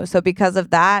on you. So because of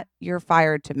that, you're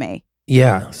fired to me.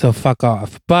 Yeah, so fuck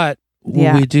off. But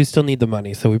Yeah. we do still need the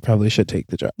money, so we probably should take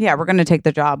the job. Yeah, we're going to take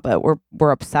the job, but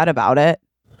we're upset about it.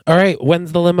 All right,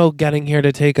 when's the limo getting here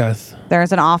to take us?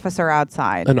 There's an officer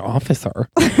outside. An officer?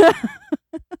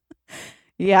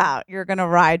 Yeah, you're going to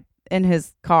ride in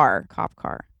his car, cop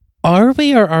car. Are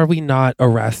we or are we not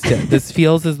arrested? This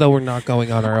feels as though we're not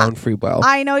going on our own free will.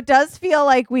 I know it does feel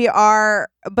like we are,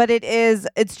 but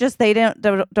it's just they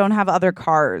don't have other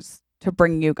cars to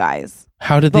bring you guys.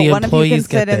 How did But the one of you can employees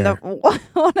get sit in there?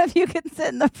 one of you can sit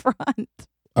in the front.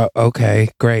 Okay,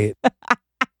 great.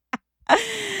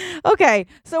 Okay,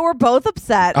 so we're both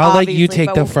upset. I'll let you obviously, take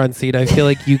but the front seat. I feel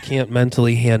like you can't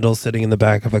mentally handle sitting in the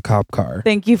back of a cop car.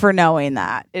 Thank you for knowing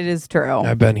that. It is true.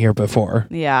 I've been here before.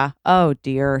 Yeah. Oh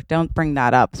dear. Don't bring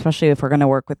that up, especially if we're going to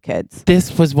work with kids.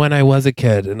 This was when I was a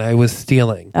kid and I was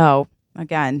stealing. Oh,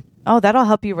 again. Oh, that'll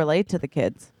help you relate to the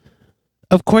kids.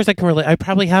 Of course I can relate. I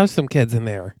probably have some kids in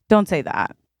there. Don't say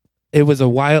that. It was a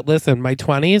wild, listen, my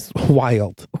 20s,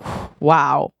 wild.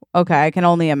 Wow. Okay, I can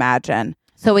only imagine.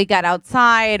 So we got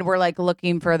outside, we're like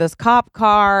looking for this cop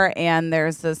car, and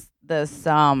there's this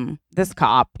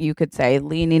cop, you could say,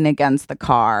 leaning against the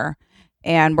car.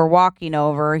 And we're walking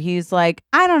over. He's like,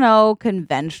 I don't know,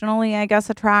 conventionally, I guess,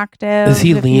 attractive. Is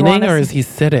he if you leaning wanna or see- is he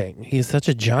sitting? He's such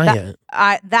a giant.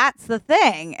 That's the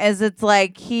thing, is it's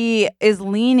like he is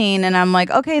leaning, and I'm like,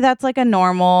 okay, that's like a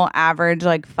normal average,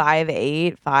 like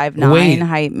 5'8", 5'9" Wait.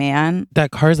 height man.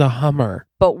 That car's a Hummer.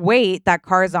 But wait, that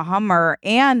car's a Hummer.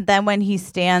 And then when he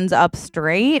stands up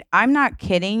straight, I'm not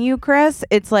kidding you, Chris.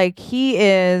 It's like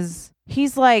he's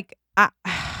like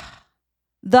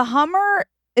the Hummer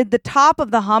at the top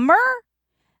of the Hummer.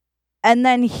 And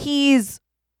then he's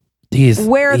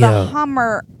where the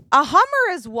Hummer, a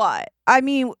Hummer is what? I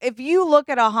mean, if you look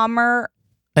at a Hummer,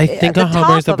 I think the a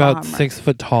Hummer's top of a about Hummer. 6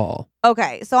 foot tall.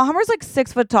 okay, so a Hummer's like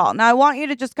 6 foot tall. Now I want you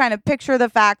to just kind of picture the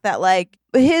fact that like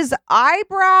his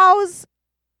eyebrows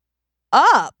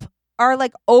up are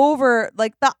like over,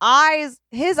 like the eyes,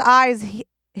 his eyes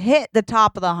hit the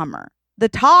top of the Hummer. The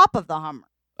top of the Hummer.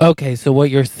 Okay, so what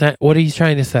are you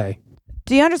trying to say?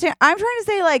 Do you understand? I'm trying to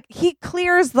say like he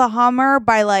clears the Hummer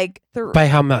by like By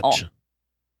how much?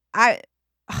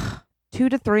 2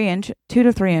 to 3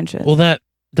 inches. Well, that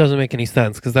doesn't make any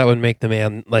sense because that would make the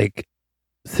man like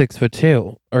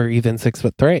 6'2" or even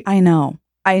 6'3". I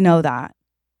know that.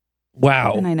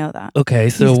 Wow. And I know that. Okay,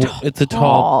 so He's it's a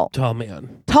tall. tall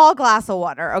man. Tall glass of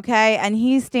water, okay? And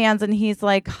he stands and he's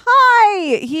like,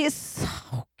 hi. He is so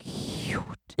cute.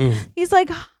 Mm. He's like,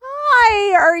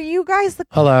 hi. Are you guys the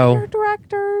Hello. choir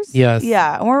directors? Yes.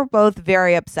 Yeah. And we're both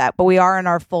very upset, but we are in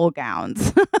our full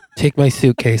gowns. Take my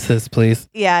suitcases, please.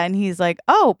 Yeah. And he's like,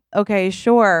 oh, okay,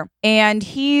 sure. And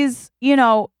he's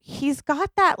got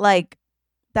that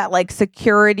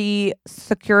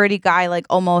security guy, like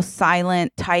almost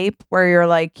silent type where you're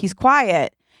like, he's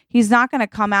quiet. He's not going to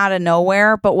come out of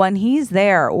nowhere. But when he's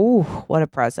there, ooh, what a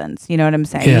presence. You know what I'm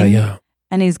saying? Yeah.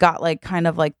 And he's got like kind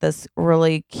of like this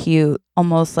really cute,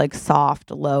 almost like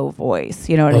soft, low voice.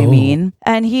 You know what I Oh. mean?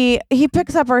 And he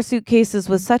picks up our suitcases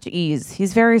with such ease.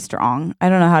 He's very strong. I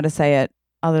don't know how to say it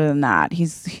other than that.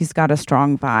 He's got a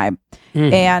strong vibe.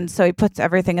 Mm. And so he puts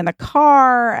everything in the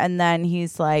car, and then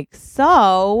he's like,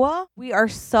 so we are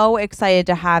so excited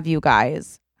to have you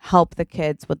guys help the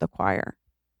kids with the choir.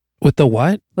 With the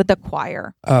what? With the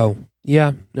choir. Oh,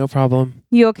 yeah, no problem.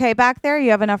 You okay back there?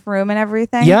 You have enough room and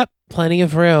everything? Yep, plenty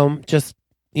of room. Just,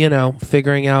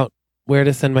 figuring out where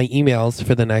to send my emails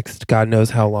for the next God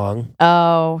knows how long.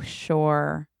 Oh,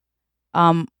 sure.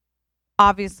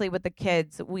 Obviously with the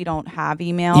kids, we don't have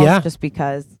emails Yeah. just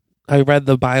because. I read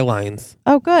the bylines.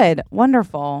 Oh, good.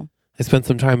 Wonderful. I spent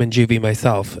some time in juvie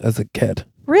myself as a kid.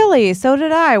 Really? So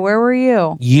did I. Where were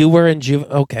you? You were in juvie.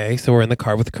 Okay, so we're in the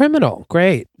car with a criminal.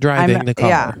 Great. Driving the car.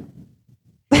 yeah.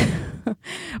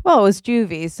 Well, it was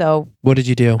juvie, so What did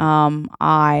you do?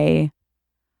 I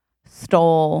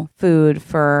stole food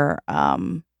for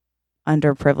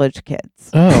underprivileged kids.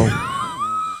 Oh.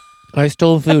 I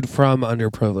stole food from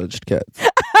underprivileged kids.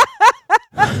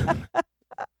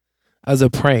 As a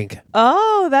prank.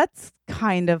 Oh, that's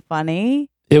kind of funny.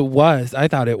 It was. I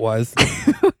thought it was.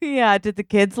 Yeah. Did the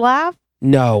kids laugh?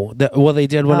 No. Well, they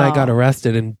did when I got Oh.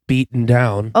 arrested and beaten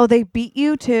down. Oh, they beat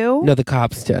you too? No, the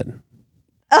cops did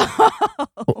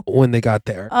when they got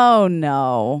there. Oh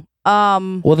no.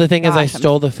 Well, the thing is, I Gosh, I'm-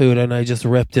 stole the food and I just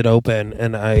ripped it open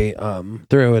and I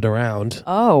threw it around.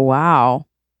 Oh wow.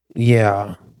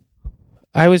 Yeah.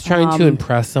 I was trying to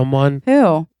impress someone.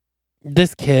 Who?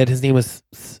 This kid, his name was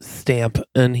Stamp,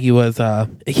 and he was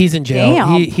he's in jail.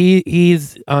 Damn.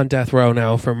 He's on death row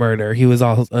now for murder. He was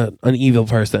all an evil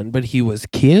person, but he was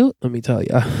cute, let me tell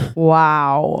you.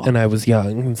 Wow. And I was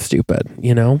young and stupid,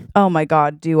 you know? Oh my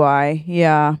God, do I?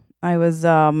 Yeah. I was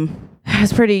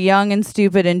pretty young and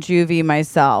stupid in juvie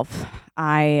myself.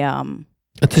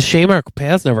 It's a shame our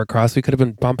paths never crossed. We could have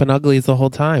been bumping uglies the whole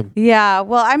time. Yeah,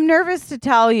 well, I'm nervous to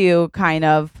tell you kind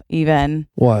of even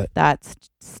What? that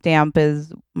Stamp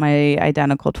is my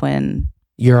identical twin.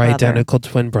 Your Brother. identical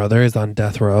twin brother is on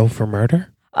death row for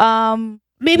murder?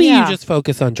 Maybe Yeah. you just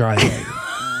focus on driving.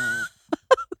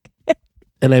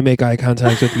 And I make eye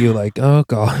contact with you like, oh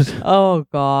God. Oh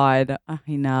God, I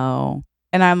know.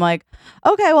 And I'm like,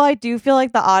 okay, well, I do feel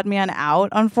like the odd man out,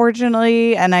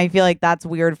 unfortunately. And I feel like that's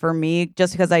weird for me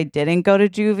just because I didn't go to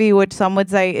juvie, which some would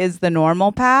say is the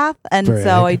normal path. And Brag.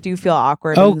 so I do feel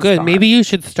awkward. Oh, and good. scarred. Maybe you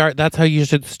should start. That's how you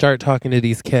should start talking to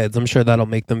these kids. I'm sure that'll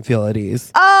make them feel at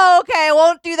ease. Oh, okay. I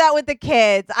won't do that with the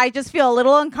kids. I just feel a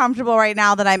little uncomfortable right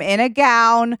now that I'm in a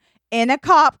gown, in a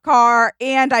cop car,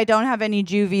 and I don't have any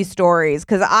juvie stories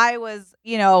because I was,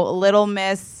 Little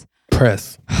Miss.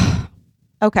 Pris.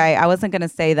 Okay, I wasn't going to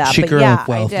say that. She but grew yeah, up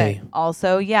wealthy. I did.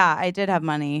 Also, yeah, I did have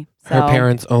money. So. Her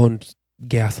parents owned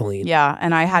gasoline. Yeah,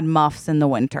 and I had muffs in the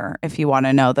winter, if you want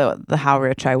to know the how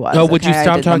rich I was. Oh, would you okay? I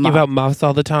stop did the talking muff. about muffs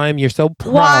all the time? You're so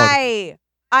proud. Why?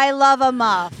 I love a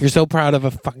muff. You're so proud of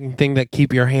a fucking thing that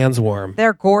keep your hands warm.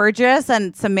 They're gorgeous,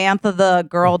 and Samantha the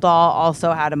girl doll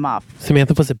also had a muff.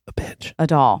 Samantha was a bitch. A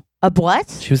doll. A what?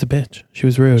 She was a bitch. She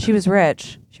was rude. She was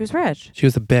rich. She was rich. She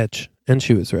was a bitch, and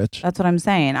she was rich. That's what I'm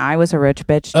saying. I was a rich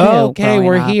bitch too. Okay, growing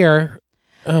we're up. here.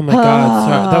 Oh my God.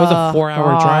 Sorry. That was a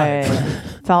 4-hour God.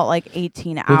 drive. Felt like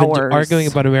 18 We've been hours. arguing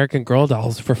about American Girl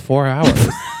dolls for 4 hours.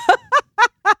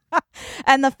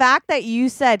 And the fact that you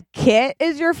said Kit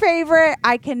is your favorite,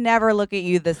 I can never look at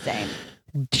you the same.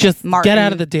 Just Martin. get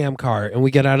out of the damn car. And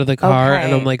we get out of the car,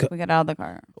 and I'm like, we get out of the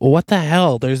car. what the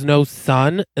hell? There's no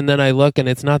sun. And then I look, and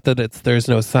it's not that there's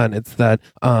no sun. It's that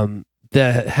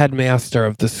the headmaster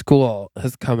of the school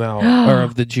has come out, or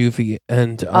of the juvie,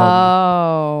 and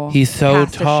he's so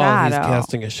cast a tall, he's shadow.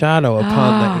 casting a shadow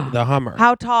upon the Hummer.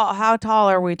 How tall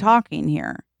are we talking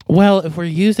here? Well, if we're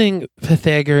using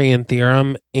Pythagorean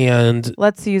theorem and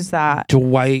Let's use that.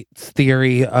 Dwight's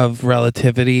theory of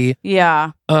relativity,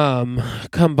 Yeah.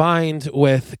 combined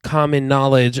with common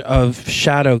knowledge of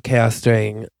shadow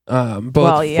casting, both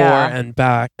Well, yeah. fore and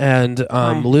back, and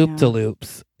Right, loop de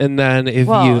loops, and then if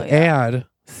Well, you yeah. add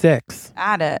 6,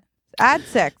 Add it. Add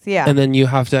 6. Yeah. and then you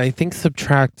have to, I think,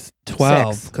 subtract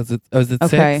 12 6. because was it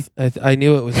Okay. 6? I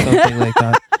knew it was something like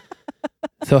that.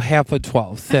 So half of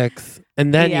 12, 6.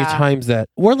 And then you Yeah. times that.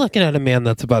 We're looking at a man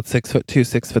that's about 6'2",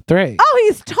 6'3". Oh,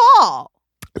 he's tall.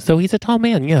 So he's a tall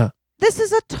man, yeah. This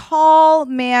is a tall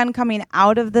man coming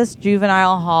out of this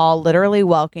juvenile hall, literally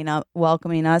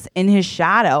welcoming us in his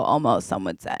shadow, almost, some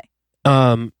would say.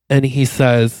 And he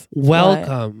says,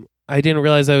 "Welcome. I didn't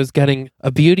realize I was getting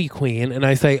a beauty queen." And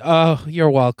I say, "Oh,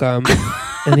 you're welcome."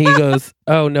 And he goes,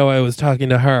 "Oh no, I was talking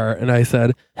to her." And I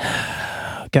said,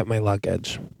 "Get my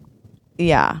luggage."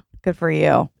 Yeah. Good for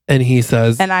you. And he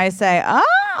says, And I say,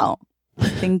 oh,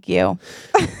 thank you.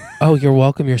 "Oh, you're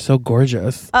welcome. You're so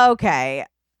gorgeous." Okay.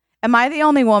 Am I the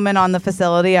only woman on the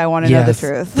facility? I want to know the Yes.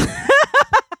 truth.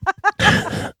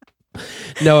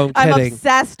 No, I'm I'm kidding.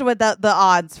 obsessed with the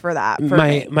odds for that. For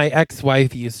me. My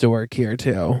ex-wife used to work here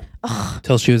too,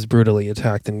 till she was brutally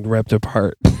attacked and ripped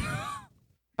apart.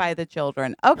 By the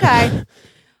children. Okay.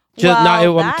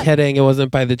 I'm that- kidding. It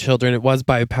wasn't by the children. It was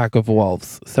by a pack of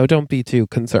wolves. So don't be too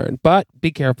concerned. But be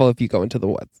careful if you go into the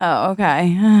woods. Oh,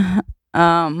 okay.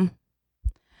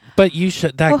 But you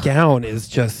should. That gown is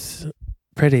just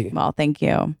pretty. Well, thank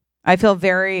you. I feel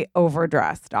very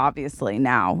overdressed, obviously,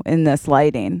 now in this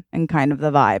lighting and kind of the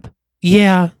vibe.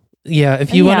 Yeah.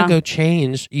 If you want Yeah. to go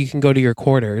change, you can go to your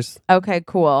quarters. Okay,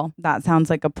 cool. That sounds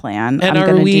like a plan. And I'm are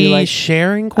gonna we do like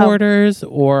sharing quarters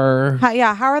or?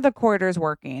 how are the quarters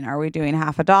working? Are we doing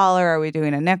half a dollar? Are we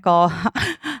doing a nickel?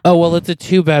 Oh well, it's a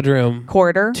 2-bedroom,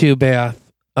 Quarter? 2-bath,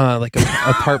 like a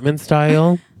apartment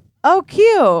style. Oh,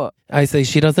 cute. I say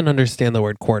she doesn't understand the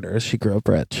word quarters. She grew up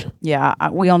rich. Yeah,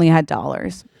 we only had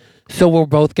dollars. So we're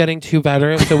both getting 2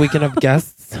 bedrooms so we can have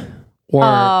guests? Or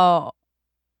Oh,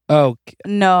 Oh,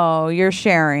 No, you're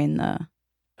sharing the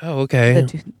okay.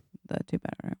 two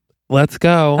bedroom. Let's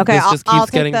go. Okay, This just keeps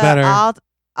getting better.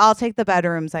 I'll take the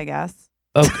bedrooms, I guess.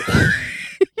 Okay.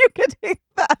 You can take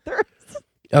the bathrooms.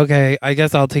 Okay, I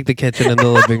guess I'll take the kitchen and the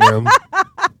living room.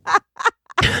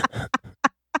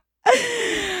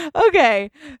 Okay,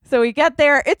 so we get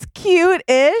there. It's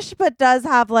cute-ish, but does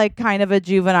have like kind of a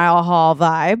juvenile hall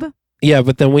vibe. Yeah,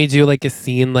 but then we do like a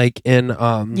scene like in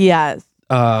Yes.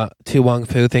 To Wong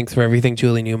Fu, Thanks for Everything,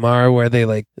 Julie Newmar, where they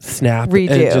like snap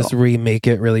Redo. and just remake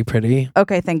it really pretty.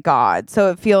 Okay, thank God. So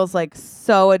it feels like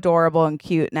so adorable and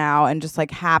cute now and just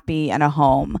like happy and a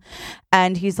home.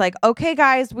 And he's like, okay,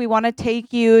 guys, we want to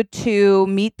take you to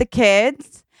meet the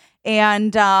kids.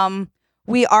 And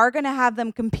we are going to have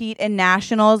them compete in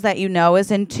nationals that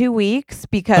is in 2 weeks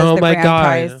because Oh the my grand God.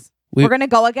 prize. We're going to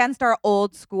go against our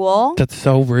old school. That's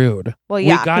so rude. Well,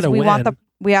 yeah, we gotta we win.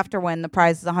 we have to win. The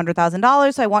prize is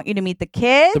 $100,000. So I want you to meet the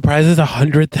kids. The prize is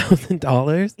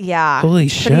 $100,000. Yeah. Holy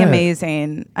It's shit! pretty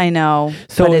amazing. I know.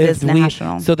 So but it if is we,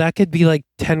 national. so that could be like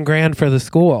 10 grand for the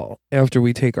school after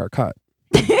we take our cut.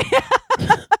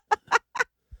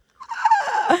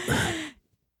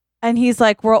 And he's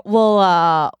like, we'll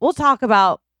talk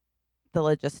about the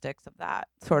logistics of that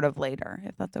sort of later,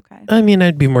 if that's okay. I mean,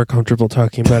 I'd be more comfortable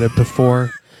talking about it before,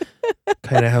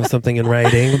 kind of have something in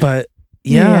writing. But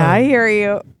yeah, I hear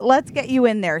you. Let's get you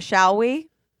in there, shall we?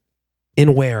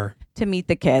 In where? To meet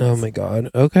the kids. Oh my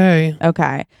God. Okay.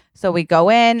 Okay. So we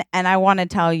go in, and I want to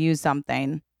tell you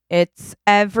something.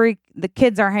 The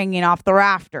kids are hanging off the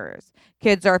rafters.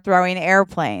 Kids are throwing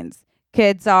airplanes.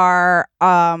 Kids are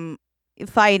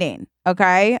fighting.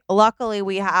 Okay. Luckily,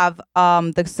 we have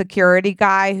the security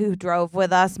guy who drove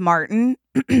with us, Martin.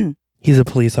 He's a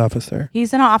police officer.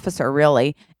 He's an officer,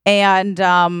 really. And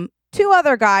 2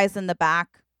 other guys in the back,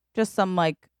 just some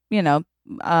muscle,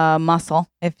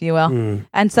 if you will. Mm.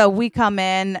 And so we come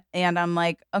in, and I'm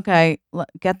like, okay,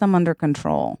 get them under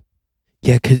control.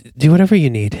 Yeah, do whatever you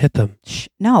need. Hit them. Shh,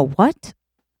 no, what?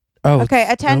 Oh. Okay,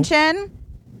 no? attention.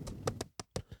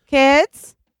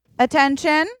 Kids,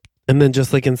 attention. And then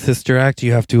just like in Sister Act,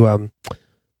 you have to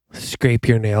scrape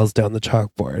your nails down the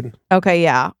chalkboard. Okay,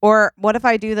 yeah. Or what if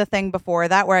I do the thing before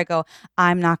that where I go,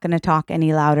 I'm not going to talk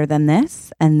any louder than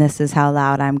this, and this is how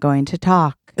loud I'm going to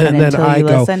talk. And then until I you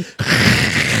go. listen.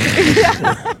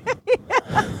 Yeah.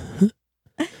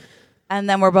 And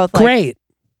then we're both like, Great.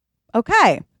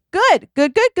 okay, good.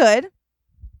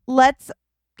 Let's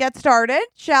get started,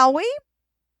 shall we?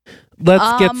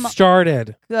 Let's get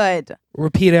started. Good.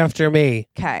 Repeat after me.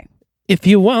 Okay. If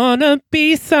you wanna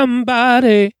be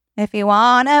somebody, If you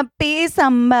want to be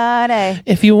somebody,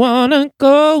 if you wanna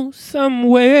go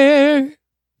somewhere,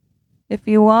 if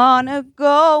you want to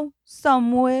go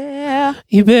somewhere,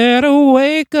 you better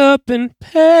wake up and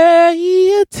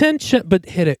pay attention. But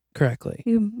hit it correctly.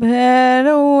 you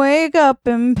better wake up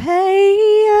and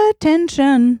pay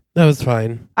attention. That was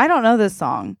fine. I don't know this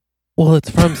song. Well, it's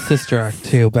from Sister Act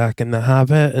 2 back in The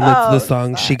Hobbit, and Oh, it's the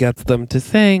song sorry. she gets them to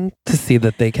sing to see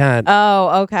that they can. Oh,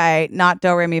 okay. Not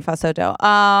do, re, mi, fa, so, do.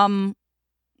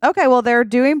 Okay, well, they're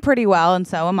doing pretty well, and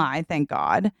so am I, thank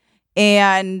God.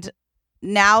 And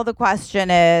now the question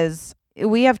is,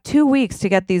 we have 2 weeks to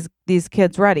get these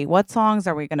kids ready. What songs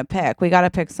are we going to pick? We got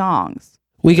to pick songs.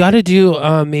 We got to do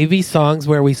maybe songs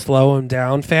where we slow them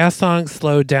down. Fast songs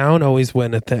slowed down always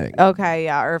win a thing. Okay,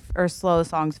 yeah, or slow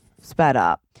songs sped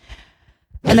up.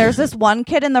 And there's this one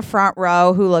kid in the front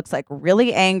row who looks like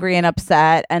really angry and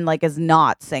upset and like is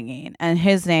not singing. And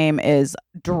his name is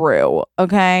Drew.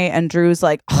 Okay. And Drew's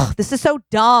like, oh, this is so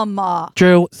dumb.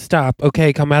 Drew, stop.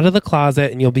 Okay, come out of the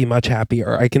closet and you'll be much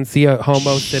happier. I can see a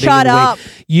homo sitting. Shut and up.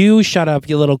 You shut up,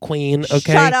 you little queen.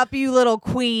 Okay. Shut up, you little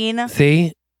queen.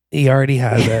 See, he already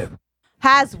has it.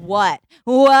 Has what?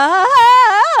 What?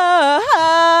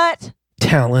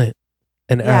 Talent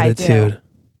and Yeah, I do. attitude.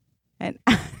 And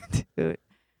attitude.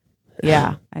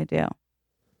 Yeah, I do.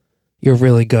 You're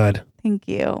really good. Thank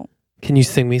you. Can you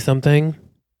sing me something?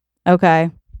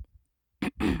 Okay.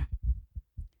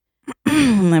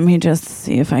 Let me just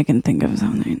see if I can think of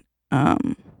something.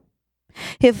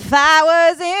 If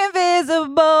I was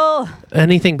invisible,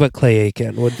 Anything but Clay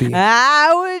Aiken would be.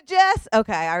 I would just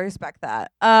okay, I respect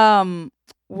that.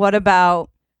 What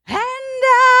about and I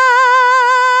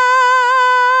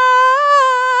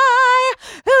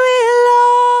will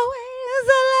always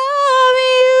love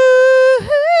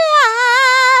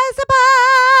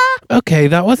you. Okay,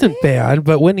 that wasn't bad,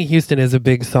 but Whitney Houston is a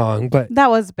big song. But That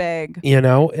was big.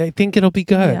 I think it'll be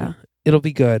good. Yeah. It'll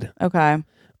be good. Okay.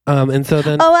 And so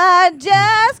then. Oh, I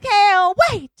just can't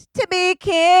wait to be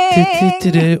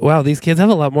king. Wow, these kids have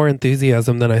a lot more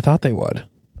enthusiasm than I thought they would.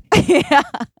 Yeah.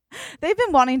 They've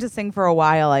been wanting to sing for a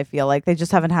while, I feel like. They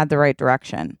just haven't had the right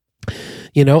direction.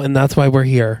 And that's why we're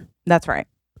here. That's right.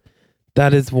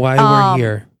 That is why we're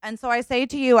here. And so I say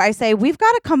to you, we've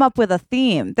got to come up with a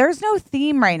theme. There's no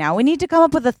theme right now. We need to come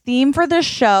up with a theme for this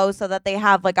show so that they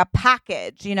have like a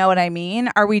package. You know what I mean?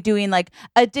 Are we doing like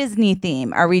a Disney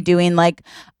theme? Are we doing like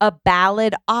a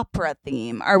ballad opera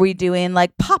theme? Are we doing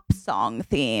like pop song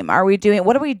theme? What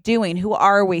are we doing? Who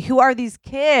are we? Who are these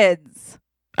kids?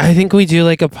 I think we do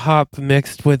like a pop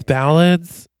mixed with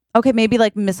ballads. Okay, maybe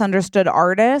like misunderstood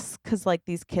artists, because like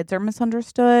these kids are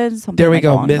misunderstood. There we like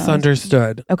go. along those-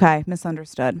 Misunderstood. Okay,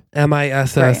 misunderstood.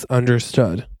 MISS Right.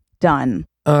 understood. Done.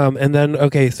 And then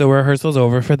so rehearsal's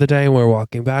over for the day and we're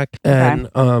walking back. And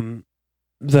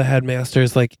the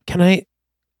headmaster's like, "Can I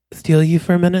steal you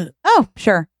for a minute?" Oh,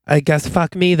 sure. I guess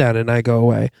fuck me then, and I go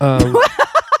away.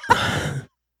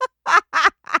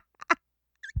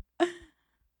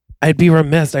 I'd be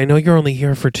remiss. I know you're only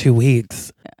here for 2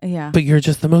 weeks, Yeah. but you're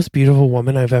just the most beautiful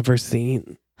woman I've ever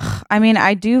seen. I mean,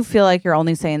 I do feel like you're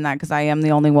only saying that because I am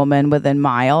the only woman within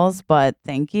miles, but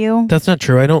thank you. That's not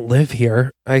true. I don't live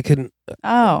here. I can.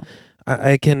 Oh.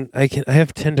 I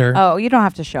have Tinder. Oh, you don't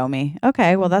have to show me.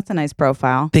 Okay, well, that's a nice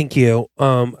profile. Thank you.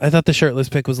 I thought the shirtless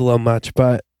pic was a little much,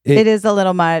 but It is a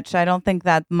little much. I don't think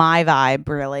that's my vibe,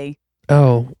 really.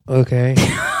 Oh, okay.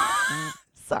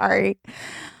 Sorry.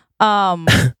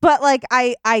 But like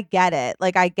I get it.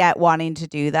 Like I get wanting to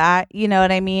do that. You know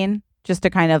what I mean? Just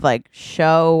to kind of like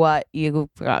show what you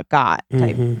got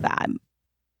type Mhm. vibe.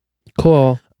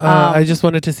 Cool. I just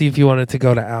wanted to see if you wanted to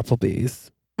go to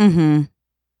Applebee's. Mm-hmm.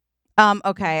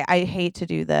 Okay, I hate to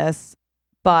do this,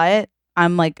 but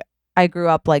I'm like I grew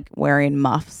up like wearing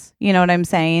muffs. You know what I'm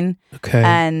saying? Okay.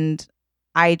 And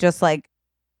I just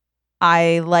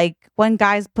I like when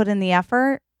guys put in the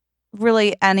effort.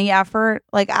 Really any effort.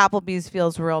 Like Applebee's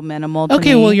feels real minimal to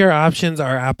Okay, me. well, your options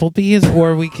are Applebee's,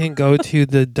 or we can go to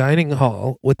the dining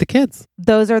hall with the kids.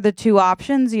 Those are the two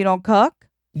options. You don't cook?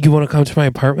 You want to come to my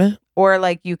apartment? Or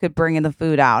like you could bring the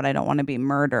food out. I don't want to be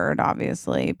murdered,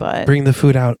 obviously, but Bring the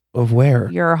food out of where?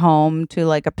 you're home to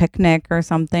like a picnic or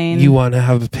something. You want to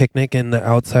have a picnic in the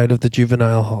outside of the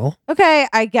juvenile hall? Okay,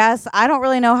 I guess I don't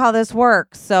really know how this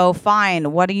works. So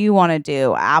fine. What do you want to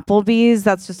do? Applebee's?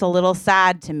 That's just a little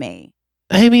sad to me.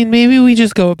 I mean, maybe we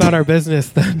just go about our business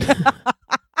then.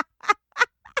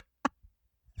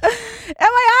 Am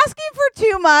I asking for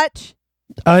too much?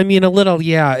 I mean, a little,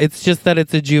 yeah. It's just that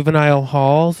it's a juvenile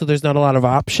hall, so there's not a lot of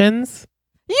options.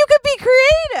 You could be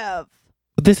creative.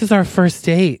 This is our first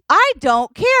date. I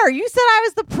don't care. You said I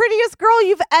was the prettiest girl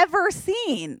you've ever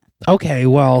seen. Okay,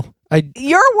 well,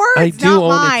 Your words, I do not own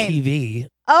mine. a TV.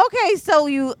 Okay, so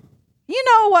you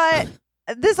know what?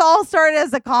 This all started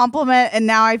as a compliment, and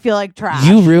now I feel like trash.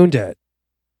 You ruined it.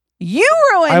 You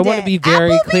ruined it. I want to be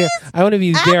very clear. I want to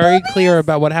be very clear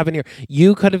about what happened here.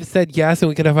 You could have said yes, and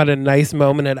we could have had a nice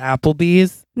moment at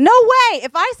Applebee's. No way.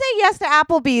 If I say yes to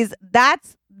Applebee's, that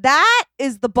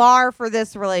is the bar for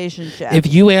this relationship. If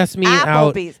you asked me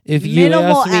out, Applebee's, if you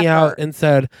minimal asked me out effort. and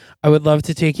said, I would love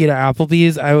to take you to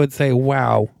Applebee's, I would say,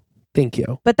 wow, thank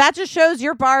you. But that just shows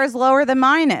your bar is lower than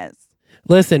mine is.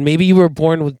 Listen, maybe you were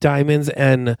born with diamonds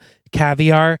and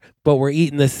caviar, but we're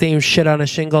eating the same shit on a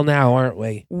shingle now, aren't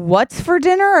we? What's for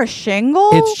dinner? A shingle?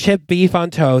 It's chipped beef on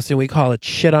toast, and we call it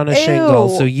shit on a Ew. shingle,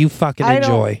 so you fucking I don't-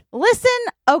 enjoy. Listen,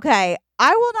 okay.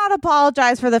 I will not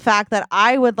apologize for the fact that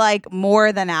I would like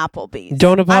more than Applebee's.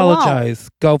 Don't I won't. apologize.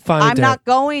 Go find I'm it. not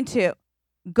going to.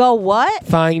 Go what?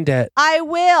 Find it. I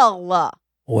will.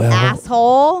 Well,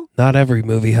 Asshole. not every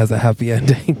movie has a happy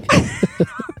ending.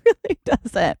 Really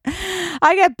doesn't.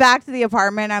 I get back to the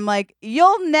apartment. I'm like,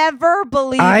 you'll never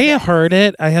believe I this. heard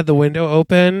it. I had the window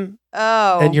open,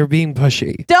 Oh. and you're being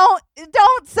pushy. Don't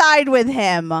side with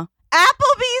him.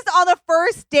 Applebee's on the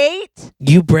first date?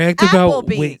 You bragged about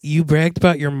Applebee's. you bragged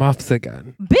about your muffs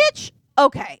again, Bitch.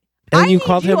 Okay. and I you need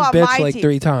called you him on bitch my like team.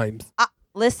 3 times.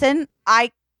 Listen,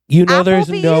 You know, there's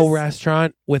no Applebee's?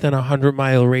 restaurant within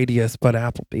 100-mile radius but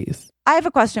Applebee's. I have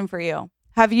a question for you.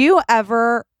 Have you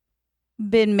ever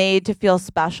been made to feel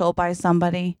special by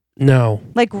somebody? No,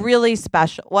 Like really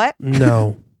special? What?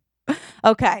 no.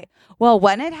 Okay. Well,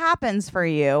 when it happens for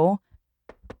you,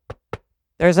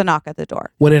 there's a knock at the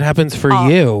door. When it happens for Oh.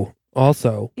 you,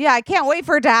 also. Yeah, I can't wait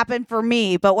for it to happen for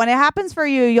me. But when it happens for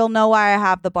you, you'll know why I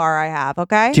have the bar I have.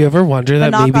 Okay. Do you ever wonder The that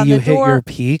knock maybe on you the hit door. your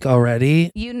peak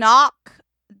already? You knock.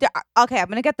 Okay, I'm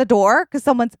gonna get the door because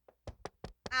someone's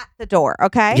at the door.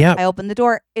 Okay. Yep. I open the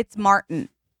door. It's Martin.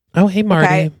 Oh, hey, Marty.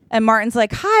 Okay. And Martin's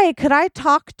like, "Hi, could I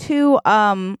talk to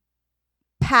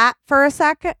Pat for a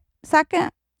second?"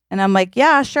 And I'm like,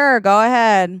 "Yeah, sure, go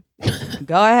ahead."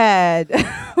 Go ahead.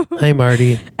 Hi,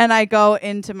 Marty. And I go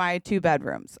into my 2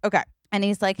 bedrooms. Okay. And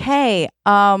he's like, hey,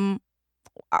 what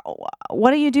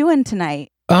are you doing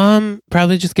tonight?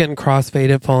 Probably just getting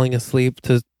crossfaded, falling asleep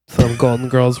to some Golden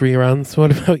Girls reruns.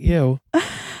 What about you?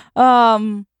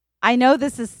 I know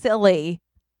this is silly,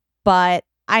 but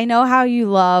I know how you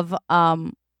love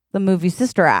the movie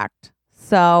Sister Act.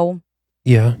 So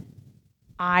Yeah.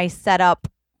 I set up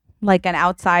like an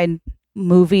outside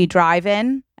movie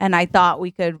drive-in, and I thought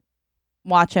we could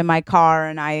watch in my car,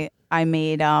 and I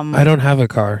made I don't have a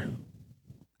car.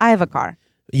 I have a car.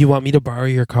 You want me to borrow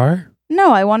your car?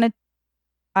 No, I wanted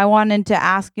to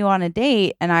ask you on a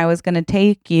date, and I was going to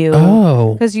take you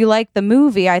Oh, because you like the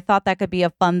movie. I thought that could be a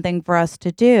fun thing for us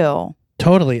to do.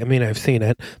 totally. I mean, I've seen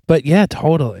it, but yeah,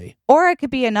 totally. Or it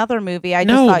could be another movie. I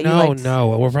just No, thought you no, liked.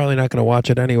 no. We're probably not going to watch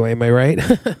it anyway. Am I right?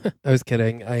 I was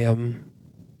kidding.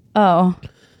 Oh,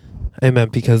 I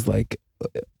meant because like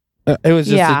it was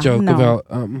just Yeah, a joke no. about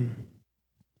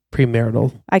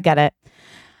premarital. I get it.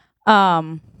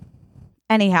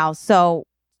 Anyhow, so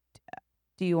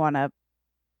do you want to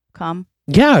come?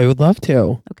 Yeah, I would love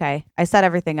to. Okay. I set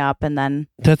everything up, and then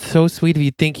That's so sweet of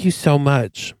you. Thank you so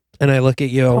much. And I look at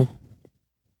you. Oh.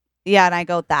 yeah, and I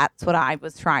go, that's what I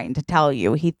was trying to tell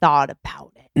you. He thought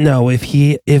about it. No, if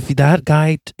that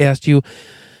guy asked you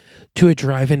to a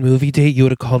drive-in movie date, you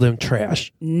would have called him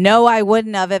trash. No, I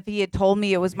wouldn't have if he had told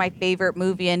me it was my favorite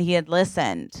movie and he had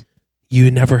listened. You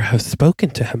never have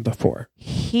spoken to him before.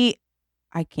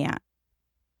 I can't.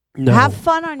 No. Have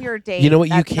fun on your date. You know what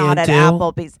you That's not can't at do?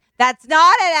 Applebee's. That's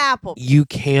not at Applebee's. You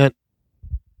can't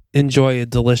enjoy a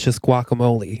delicious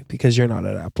guacamole because you're not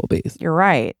at Applebee's. You're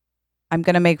right. I'm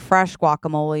going to make fresh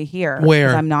guacamole here. 'cause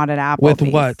Where? I'm not at Applebee's.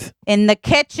 With what? In the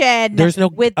kitchen. There's no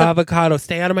with the avocado.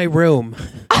 Stay out of my room.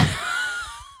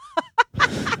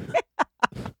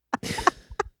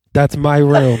 That's my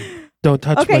room. Don't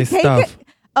touch Okay, my take stuff.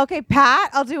 Okay, Pat,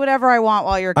 I'll do whatever I want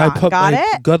while you're I gone. put Got my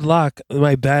it? good luck.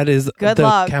 My bed is Good the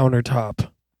luck. countertop.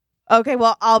 Okay,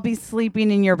 well, I'll be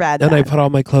sleeping in your bed And then. I put all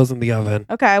my clothes in the oven.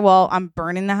 Okay, well, I'm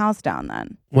burning the house down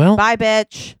then. Well, Bye,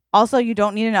 bitch. Also, you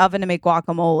don't need an oven to make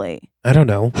guacamole. I don't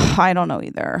know. I don't know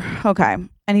either. Okay.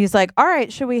 And he's like, all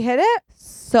right, should we hit it?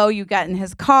 So you get in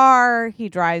his car. He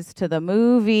drives to the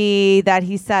movie that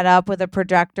he set up with a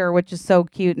projector, which is so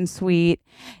cute and sweet.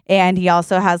 And he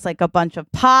also has like a bunch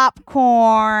of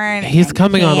popcorn. He's and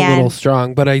coming on a little canned-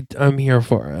 strong, but I'm here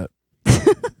for it.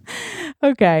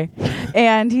 Okay.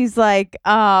 And he's like,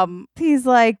 so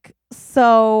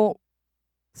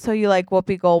you like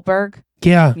Whoopi Goldberg?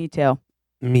 Yeah, Me too.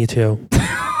 me too.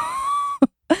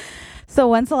 So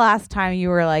when's the last time you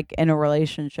were like in a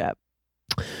relationship?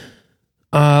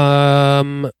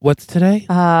 What's today?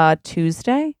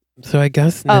 Tuesday? So I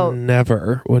guess Oh.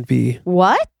 never would be.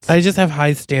 What? I just have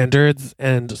high standards,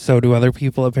 and so do other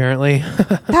people, apparently.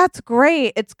 That's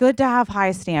great. It's good to have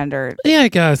high standards. Yeah, I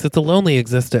guess it's a lonely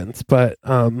existence, but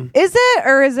Is it,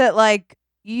 or is it like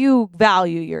you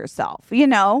value yourself, you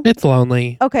know? it's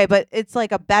lonely. Okay, but it's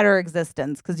like a better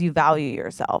existence because you value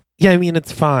yourself. Yeah, I mean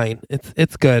it's fine.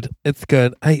 It's good. It's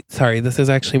good. Sorry, this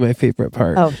is actually my favorite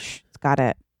part. Oh, got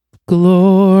it.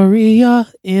 Gloria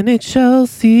in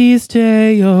Excelsis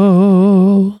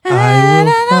Deo. I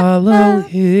will follow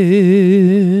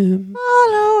him.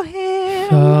 Follow him.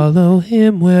 Follow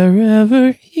him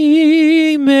wherever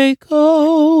he may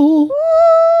go.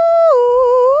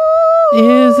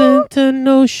 Isn't an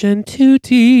ocean too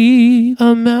deep?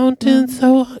 A mountain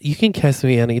so high? You can kiss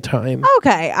me anytime.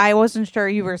 Okay, I wasn't sure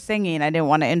you were singing. I didn't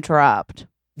want to interrupt.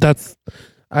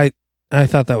 I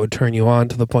thought that would turn you on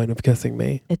to the point of kissing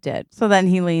me. It did. So then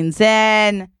he leans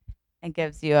in and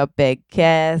gives you a big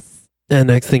kiss. And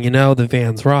next thing you know, the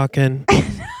van's rocking.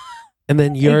 And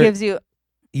then He you're gives you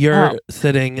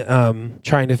sitting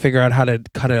trying to figure out how to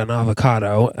cut an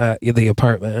avocado at the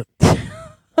apartment.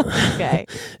 okay.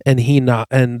 And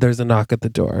there's a knock at the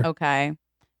door. Okay.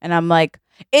 And I'm like,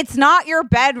 it's not your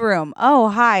bedroom. Oh,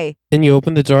 hi. And you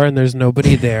open the door and there's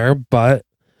nobody there, but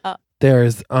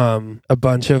there's a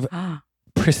bunch of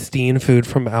pristine food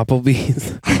from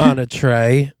Applebee's on a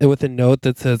tray with a note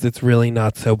that says it's really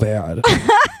not so bad.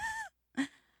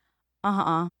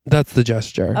 Uh-huh. That's the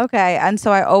gesture. Okay. And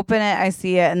so I open it, I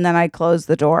see it, and then I close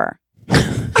the door.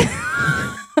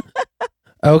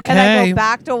 Okay. And I go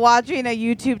back to watching a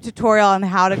YouTube tutorial on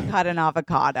how to cut an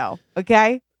avocado.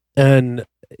 Okay. And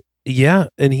yeah,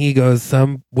 and he goes,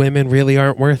 some women really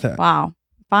aren't worth it. Wow.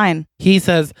 Fine. He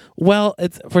says, well,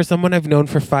 it's for someone I've known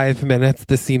for 5 minutes,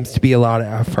 this seems to be a lot of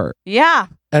effort. Yeah.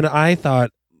 And I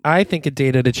think a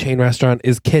date at a chain restaurant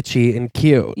is kitschy and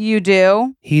cute. You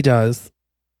do. He does.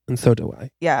 and so do I.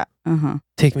 Yeah. Uh-huh.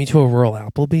 Take me to a rural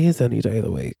Applebee's any day of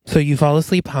the week. So you fall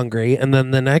asleep hungry, and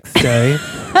then the next day,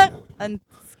 And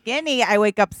skinny. I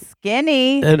wake up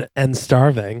skinny. and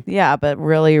starving. Yeah, but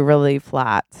really, really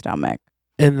flat stomach.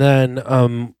 And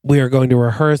then we are going to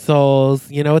rehearsals.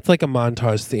 You know, it's like a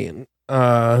montage scene.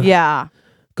 Yeah.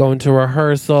 Going to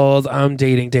rehearsals. I'm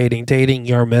dating.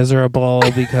 You're miserable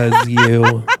because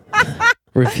you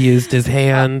refused his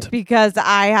hand. Because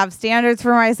I have standards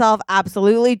for myself,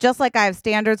 absolutely, just like I have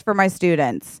standards for my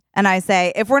students. And I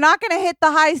say, if we're not going to hit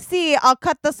the high C, I'll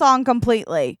cut the song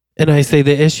completely. And I say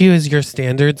the issue is your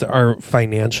standards are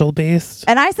financial based.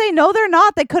 And I say, no, they're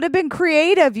not. They could have been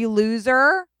creative, you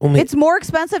loser. Only- It's more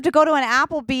expensive to go to an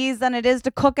Applebee's than it is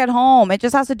to cook at home. It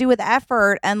just has to do with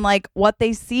effort and like what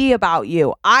they see about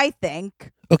you, I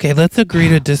think. Okay, let's agree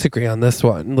to disagree on this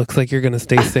one. Looks like you're going to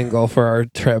stay single for our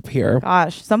trip here.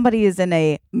 Gosh, somebody is in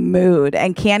a mood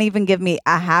and can't even give me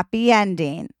a happy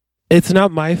ending. It's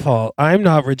not my fault. I'm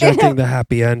not rejecting the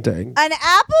happy ending. An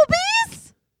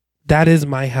Applebee's? That is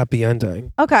my happy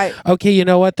ending. Okay. Okay, you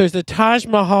know what? There's a Taj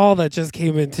Mahal that just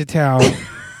came into town.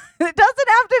 It doesn't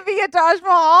have to be a Taj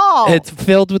Mahal. It's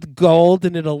filled with gold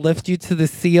and it'll lift you to the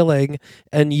ceiling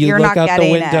and you You're look not out the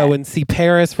getting window it. and see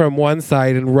Paris from one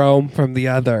side and Rome from the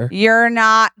other. You're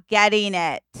not getting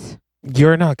it.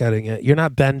 You're not getting it. You're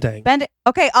not bending. Bend.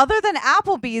 Okay, other than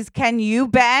Applebee's, can you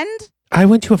bend? I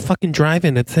went to a fucking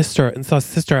drive-in at Sister and saw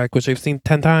Sister Act, which I've seen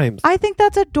 10 times. I think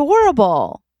that's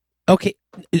adorable.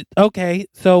 Okay,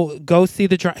 so go see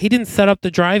the drive. He didn't set up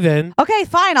the drive-in. Okay,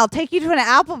 fine. I'll take you to an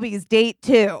Applebee's date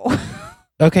too.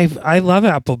 Okay, I love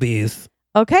Applebee's.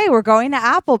 Okay, we're going to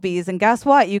Applebee's, and guess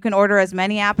what? You can order as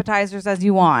many appetizers as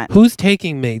you want. Who's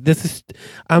taking me?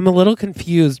 I'm a little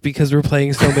confused because we're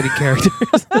playing so many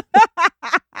characters.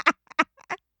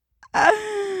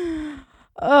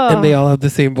 And they all have the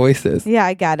same voices. Yeah,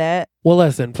 I get it. Well,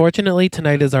 listen, fortunately,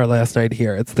 tonight is our last night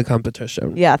here. It's the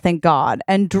competition. Yeah, thank God.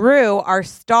 And Drew, our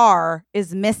star,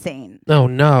 is missing. Oh,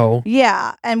 no.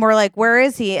 Yeah. And we're like, where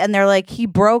is he? And they're like, he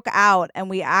broke out. And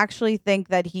we actually think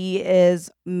that he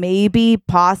is maybe,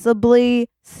 possibly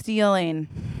stealing.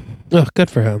 Oh, good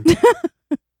for him.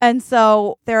 And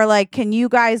so they're like, can you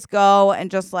guys go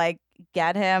and just like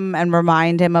get him and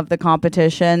remind him of the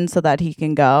competition so that he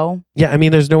can go? Yeah, I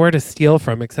mean, there's nowhere to steal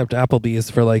from except Applebee's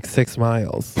for like 6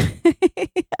 miles.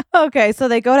 Okay, so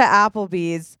they go to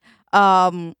Applebee's,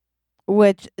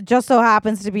 which just so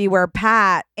happens to be where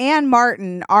Pat and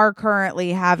Martin are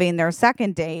currently having their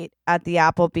second date at the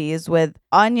Applebee's with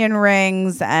onion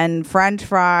rings and French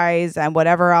fries and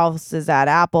whatever else is at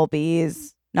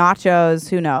Applebee's, nachos,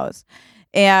 who knows.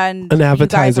 And An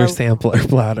appetizer you guys are- sampler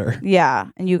platter. Yeah,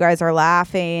 and you guys are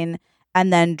laughing,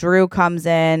 and then Drew comes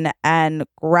in and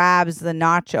grabs the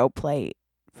nacho plate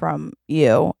from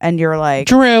you, and you're like,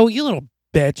 Drew, you little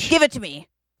bitch. give it to me.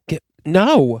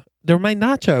 No, they're my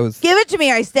nachos. Give it to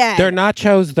me, I said. They're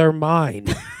nachos, they're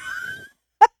mine.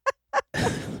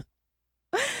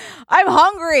 I'm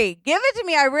hungry. Give it to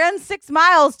me. I ran 6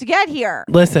 miles to get here.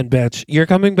 Listen, bitch, you're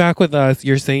coming back with us.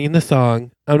 You're singing the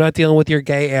song. I'm not dealing with your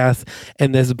gay ass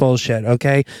and this bullshit,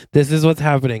 okay? This is what's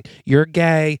happening. You're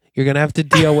gay. You're going to have to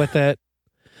deal with it.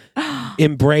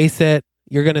 Embrace it.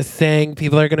 You're going to sing.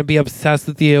 People are going to be obsessed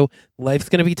with you. Life's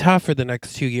going to be tough for the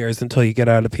next 2 years until you get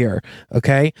out of here,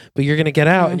 okay? But you're going to get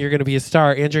out and you're going to be a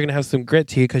star and you're going to have some grit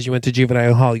to you because you went to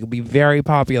juvenile hall. You'll be very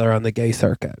popular on the gay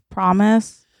circuit.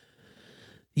 Promise?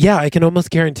 Yeah, I can almost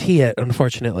guarantee it,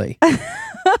 unfortunately.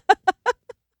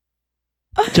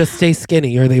 Just stay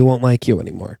skinny or they won't like you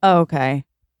anymore. Okay.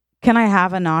 Can I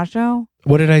have a nacho?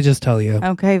 What did I just tell you?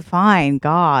 Okay, fine.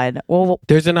 God. Well,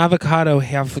 There's an avocado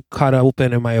half cut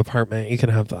open in my apartment. You can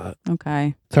have that.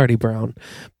 okay. It's already brown.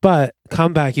 But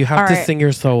come back. You have All to right. sing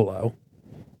your solo.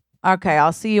 Okay,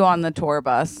 I'll see you on the tour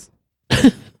bus.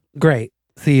 Great.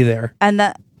 See you there. And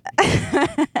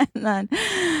then,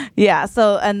 yeah.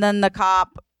 So, and then the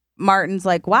cop, Martin's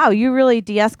like, wow, you really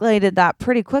de-escalated that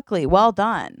pretty quickly. Well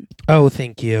done. Oh,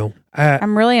 thank you.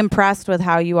 I'm really impressed with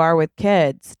how you are with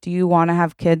kids. Do you want to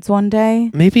have kids one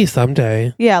day? Maybe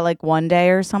someday. Yeah, like one day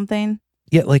or something.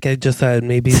 Yeah, like I just said,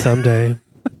 maybe someday.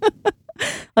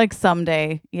 Like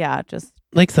someday. Yeah, just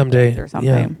Like someday. or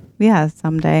something. Yeah,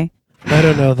 someday. Yeah. I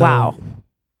don't know though. Wow.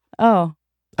 Oh,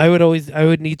 I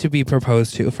would need to be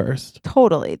proposed to first.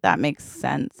 totally. That makes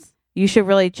sense. You should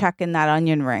really check in that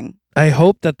onion ring. I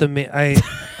hope that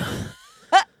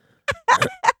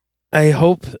I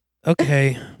hope.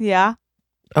 Okay. Yeah.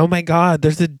 Oh my God!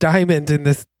 There's a diamond in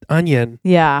this onion.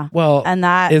 Yeah. Well, And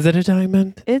that is it a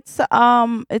diamond? it's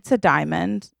a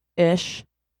diamond-ish.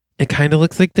 It kind of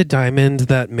looks like the diamond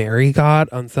that Mary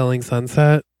got on Selling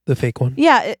Sunset, the fake one.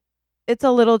 Yeah, it's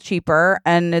a little cheaper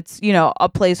and it's, you know, a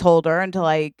placeholder until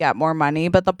I get more money.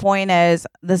 But the point is,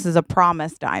 this is a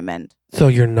promise diamond. So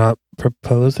you're not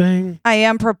proposing? I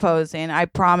am proposing. I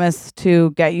promise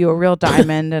to get you a real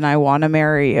diamond and I want to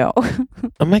marry you.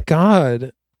 Oh my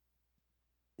God.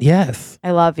 Yes.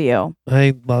 I love you.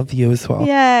 I love you as well.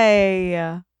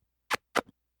 Yay.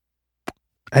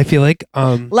 I feel like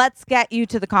Let's get you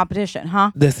to the competition,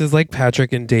 huh? this is like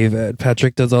Patrick and David.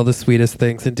 Patrick does all the sweetest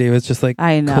things and David's just like,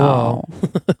 I know.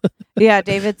 Yeah,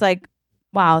 David's like,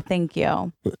 wow, thank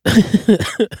you.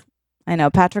 I know.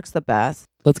 Patrick's the best.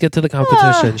 Let's get to the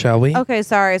competition, shall we? Okay,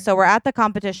 sorry. So we're at the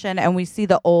competition and we see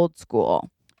the old school.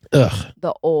 Ugh.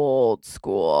 The old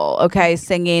school. Okay,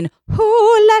 singing,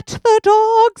 "Who let the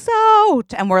dogs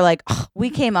out?" And we're like, "Ugh, we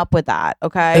came up with that.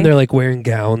 Okay. And they're like wearing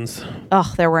gowns.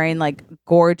 They're wearing like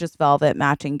gorgeous velvet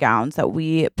matching gowns that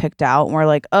we picked out. And we're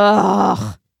like,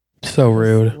 ugh. So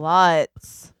rude.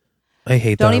 Sluts. I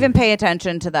hate Don't them. even pay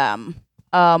attention to them.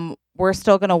 We're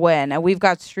still going to win. And we've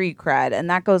got street cred. And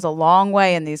that goes a long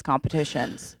way in these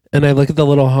competitions. And I look at the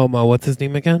little homo. What's his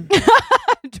name again?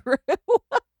 Drew. I'm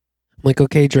like,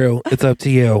 okay, Drew, it's up to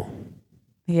you.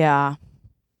 Yeah.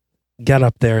 Get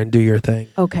up there and do your thing.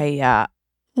 Okay, yeah.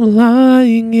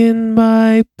 Lying in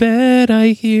my bed, I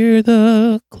hear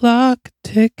the clock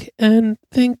tick and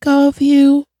think of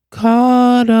you.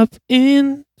 Caught up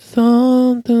in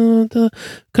some the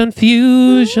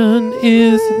confusion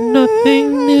is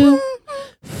nothing new.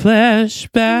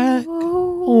 Flashback,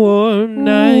 warm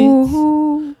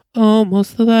nights,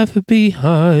 almost left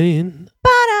behind.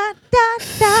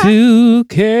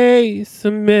 Suitcase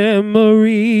of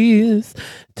memories.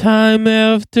 Time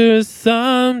after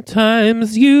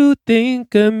sometimes you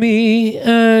think of me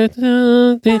as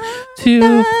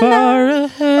too far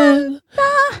ahead.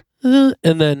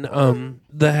 And then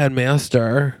the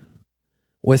headmaster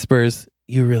whispers,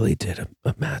 "You really did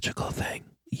a magical thing.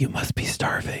 You must be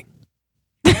starving."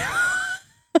 I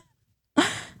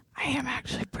am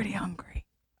actually pretty hungry.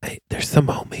 There's some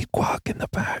homemade guac in the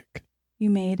back. You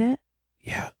made it?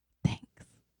 Yeah. Thanks.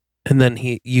 And then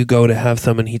you go to have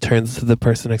some and he turns to the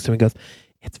person next to him and goes,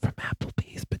 "It's from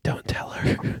Applebee's, but don't tell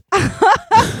her.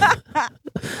 I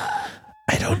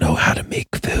don't know how to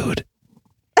make food."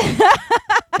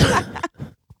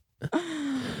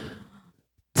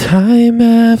 Time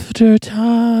after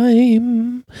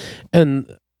time.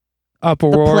 And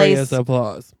uproarious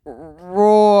applause.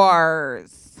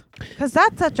 Roars. Because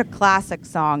that's such a classic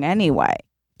song anyway.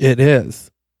 It is.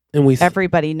 And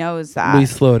everybody knows that. We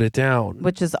slowed it down.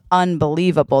 Which is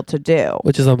unbelievable to do.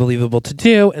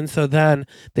 And so then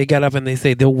they get up and they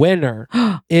say the winner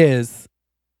is,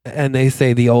 and they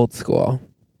say the old school.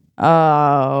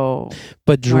 Oh.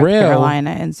 But North Drew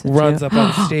Carolina Institute. runs up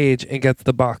on stage and gets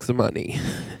the box of money.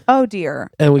 Oh, dear.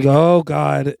 And we go, oh,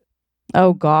 God.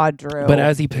 Oh, God, Drew. But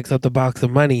as he picks up the box of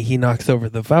money, he knocks over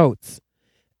the votes.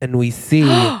 And we see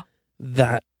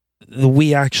that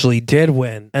we actually did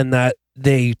win and that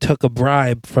they took a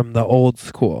bribe from the old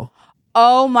school.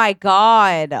 Oh, my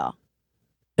God.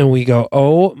 And we go,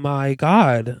 oh, my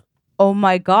God. Oh,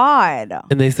 my God.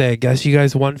 And they say, I guess you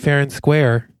guys won fair and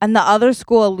square. And the other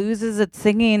school loses its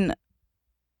singing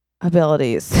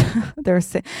abilities. They're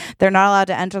not allowed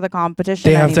to enter the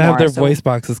competition They have anymore, to have their voice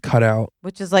boxes cut out.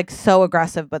 Which is like so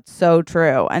aggressive, but so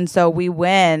true. And so we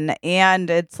win.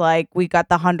 And it's like we got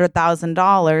the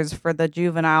 $100,000 for the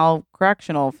juvenile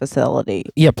correctional facility.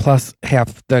 Yeah, plus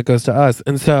half that goes to us.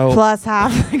 And so plus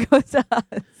half that goes to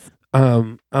us.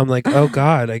 I'm like, oh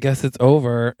God, I guess it's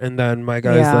over. And then my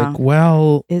guy's Yeah. like,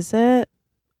 well, is it?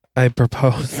 I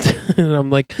proposed. And I'm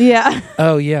like, yeah.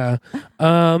 Oh yeah.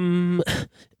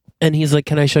 And he's like,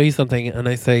 can I show you something? And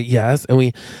I say, yes. And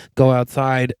we go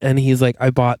outside and he's like, I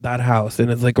bought that house.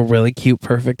 And it's like a really cute,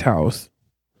 perfect house.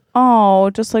 Oh,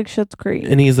 just like Schitt's Creek.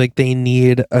 And he's like, they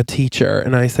need a teacher.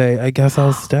 And I say, I guess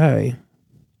I'll stay.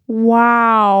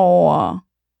 Wow.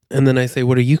 And then I say,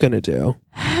 what are you going to do?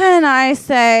 And I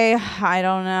say, I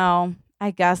don't know. I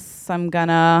guess I'm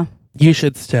gonna. You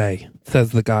should stay,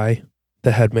 says the guy,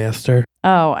 the headmaster.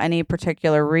 Oh, any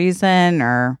particular reason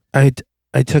or? I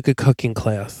took a cooking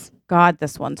class. God,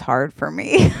 this one's hard for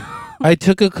me. I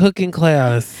took a cooking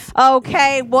class.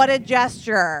 Okay, what a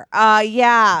gesture.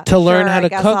 Yeah. To learn how I to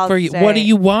guess cook I'll for you. stay. What do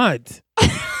you want?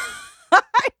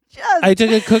 I took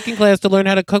a cooking class to learn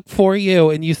how to cook for you.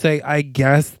 And you say, I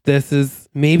guess this is,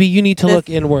 maybe you need to look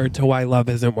inward to why love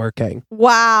isn't working.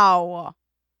 Wow.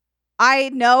 I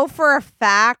know for a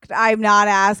fact I'm not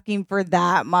asking for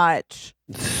that much.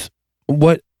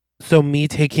 What? So me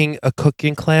taking a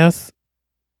cooking class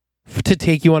to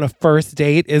take you on a first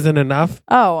date isn't enough?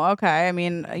 Oh, okay. I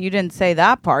mean, you didn't say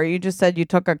that part. You just said you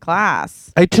took a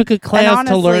class. I took a And class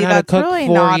honestly, to learn how to that's cook really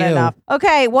for not you. enough.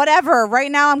 Okay, whatever.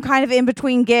 Right now, I'm kind of in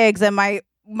between gigs, and my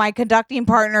conducting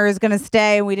partner is going to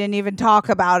stay, and we didn't even talk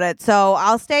about it. So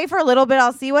I'll stay for a little bit.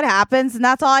 I'll see what happens, and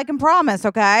that's all I can promise.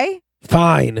 Okay.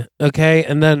 Fine. Okay.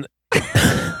 And then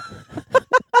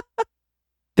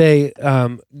they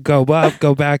go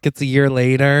back. It's a year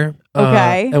later.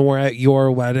 Okay. And we're at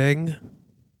your wedding,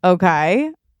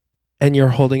 Okay. and you're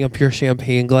holding up your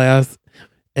champagne glass,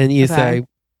 and you Okay. say,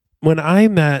 when I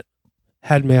met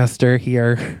Headmaster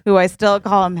here, Who I still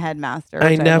call him headmaster.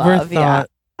 I which never love. Yeah.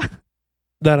 thought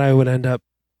that I would end up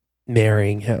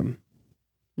marrying him.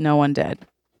 No one did.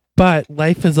 But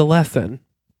life is a lesson.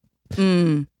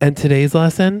 Mm. And today's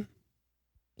lesson,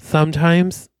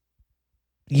 sometimes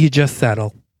you just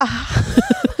settle.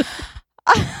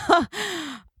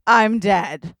 I'm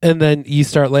dead. And then you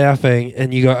start laughing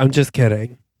and you go, I'm just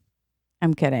kidding.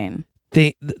 I'm kidding.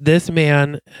 This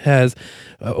man has,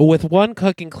 with one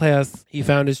cooking class, he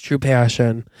found his true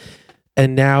passion.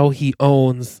 And now he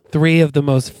owns 3 of the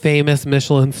most famous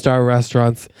Michelin star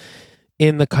restaurants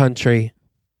in the country.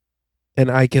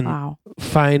 And I can Wow.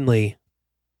 finally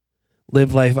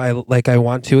live life like I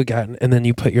want to again. And then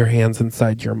you put your hands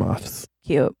inside your muffs.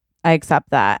 Cute. I accept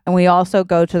that. And we also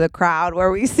go to the crowd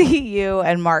where we see you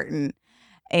and Martin.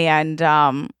 And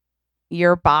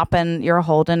you're bopping, you're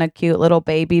holding a cute little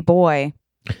baby boy.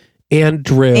 And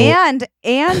Drew. And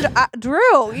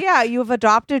Drew. Yeah, you've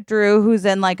adopted Drew, who's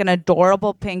in like an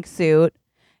adorable pink suit.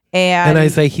 And I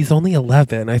say, he's only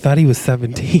 11. I thought he was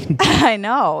 17. I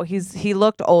know. He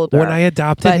looked older. When I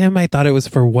adopted But- him, I thought it was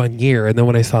for 1 year. And then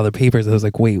when I saw the papers, I was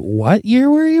like, wait, what year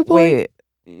were you born? Wait.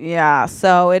 Yeah,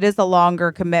 so it is a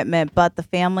longer commitment, but the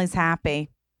family's happy.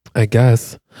 I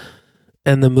guess.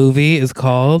 And the movie is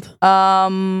called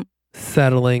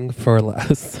Settling for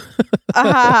Less.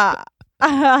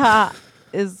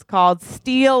 Is called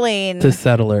Stealing The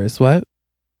Settlers. What?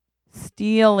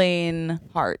 Stealing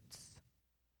Hearts.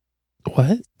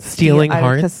 What? Stealing I-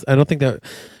 Hearts? 'cause- I don't think that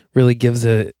really gives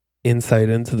a insight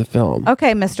into the film.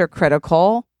 Okay, Mr.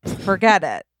 Critical. Forget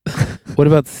it. What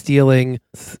about stealing?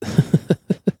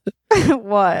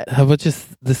 What? How about just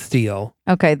the steal?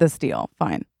 Okay, the steal.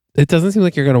 Fine. It doesn't seem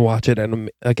like you're going to watch it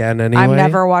again anyway. I'm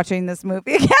never watching this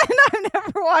movie again. I'm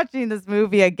never watching this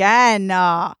movie again.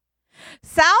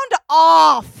 Sound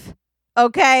off.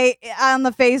 Okay, on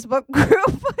the Facebook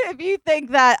group, if you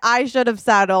think that I should have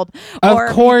settled. or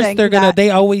Of if you course, think they're going to. that- They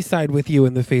always side with you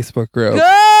in the Facebook group. Good.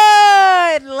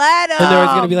 Let them. And they're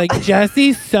always going to be like,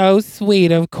 Jesse's so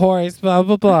sweet, of course, blah,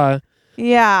 blah, blah.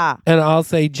 yeah. And I'll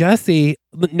say, Jesse,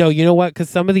 no, you know what? Because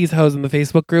some of these hoes in the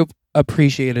Facebook group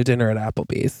appreciate a dinner at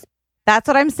Applebee's. That's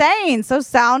what I'm saying. So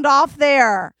sound off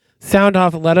there. Sound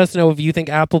off. Let us know if you think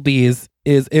Applebee's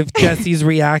is, if Jesse's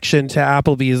reaction to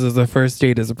Applebee's as a first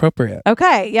date is appropriate.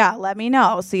 Okay, yeah, let me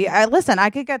know. See, listen, I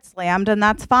could get slammed and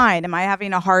that's fine. Am I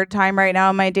having a hard time right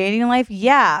now in my dating life?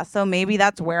 Yeah, so maybe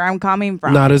that's where I'm coming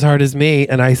from. Not as hard as me,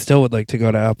 and I still would like to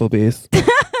go to Applebee's.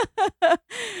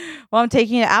 Well, I'm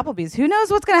taking you to Applebee's. Who knows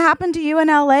what's going to happen to you in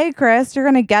LA, Chris? You're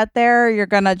going to get there. You're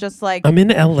going to just like, I'm in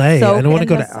LA. I Soak don't want to in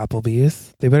go to this-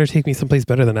 Applebee's. They better take me someplace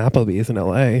better than Applebee's in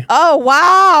LA. oh,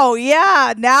 wow.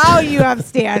 Yeah, now you have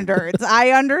standards.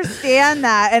 I understand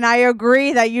that. And I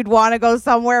agree that you'd want to go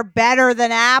somewhere better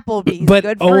than Applebee's. But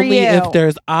Good for only you. if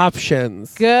there's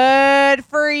options. Good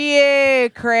for you,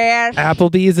 Chris.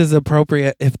 Applebee's is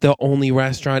appropriate if the only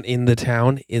restaurant in the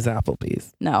town is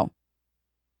Applebee's. No,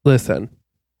 Listen,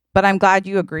 but I'm glad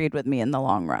you agreed with me in the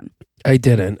long run. I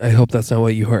didn't. I hope that's not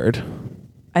what you heard.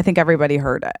 I think everybody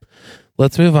heard it.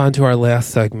 Let's move on to our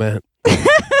last segment. Praise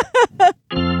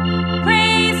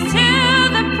to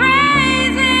the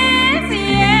praises,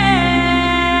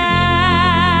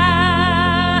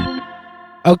 yeah.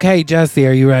 Okay, Jesse,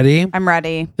 are you ready? I'm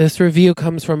ready. This review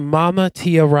comes from Mama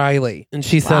Tia Riley, and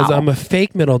she says, Wow. I'm a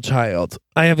fake middle child.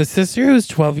 I have a sister who's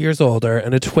 12 years older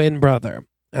and a twin brother.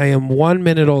 I am 1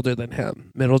 minute older than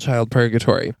him. Middle child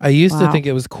purgatory. I used to Wow. think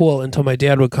it was cool until my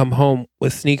dad would come home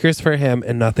with sneakers for him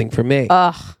and nothing for me.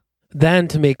 Ugh. Then,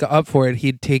 to make up for it,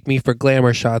 he'd take me for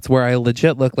glamour shots where I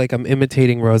legit look like I'm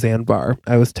imitating Roseanne Barr.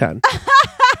 I was 10.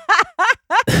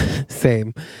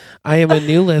 Same. I am a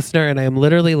new listener and I am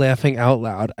literally laughing out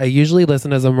loud. I usually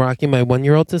listen as I'm rocking my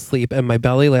 1-year-old to sleep and my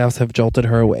belly laughs have jolted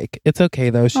her awake. It's okay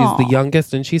though. She's the Aw.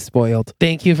 youngest and she's spoiled.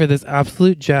 Thank you for this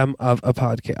absolute gem of a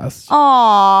podcast.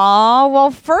 Aw.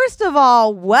 Well, first of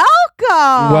all, welcome.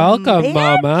 Welcome, bitch.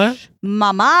 Mama.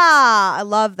 Mama. I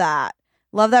love that.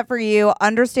 Love that for you.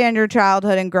 Understand your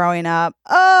childhood and growing up.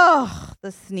 Oh,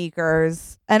 the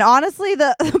sneakers. And honestly,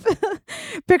 the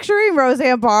picturing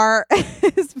Roseanne Barr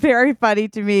is very funny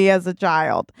to me as a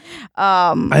child.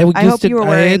 I hope you were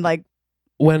wearing like.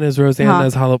 When is Roseanne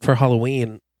as for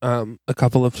Halloween? A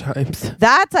couple of times.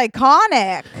 That's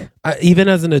iconic. Even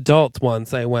as an adult,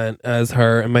 once I went as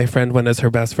her, and my friend went as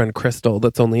her best friend Crystal.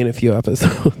 That's only in a few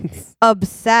episodes.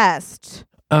 Obsessed.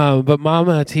 But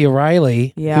Mama Tia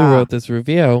Riley, who wrote this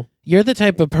review, you're the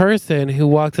type of person who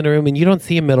walks in a room and you don't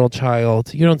see a middle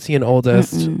child, you don't see an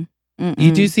oldest,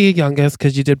 you do see a youngest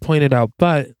because you did point it out.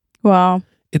 But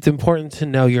it's important to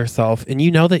know yourself, and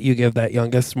you know that you give that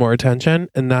youngest more attention,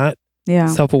 and that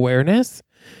self-awareness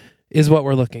is what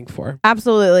we're looking for.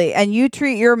 Absolutely. And you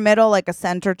treat your middle like a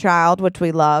center child, which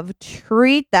we love.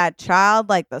 Treat that child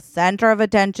like the center of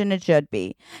attention it should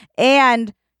be.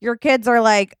 And your kids are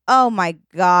like, oh my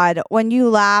God, when you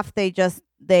laugh, they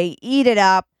eat it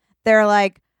up. They're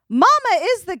like, Mama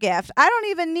is the gift. I don't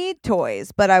even need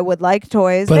toys, but I would like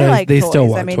toys. But they like they toys. Still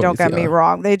want I mean, toys, don't get me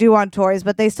wrong. They do want toys,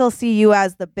 but they still see you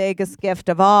as the biggest gift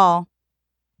of all.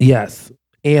 Yes.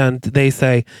 And they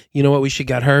say, you know what we should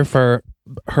get her for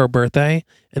her birthday?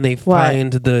 And they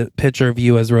find the picture of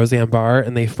you as Roseanne Barr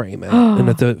and they frame it. And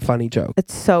it's a funny joke.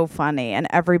 It's so funny. And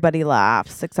everybody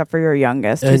laughs except for your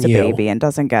youngest, who's a baby and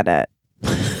doesn't get it.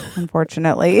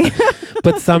 Unfortunately.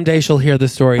 But someday she'll hear the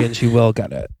story and she will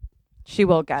get it. She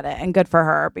will get it. And good for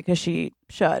her because she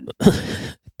should.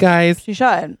 Guys. She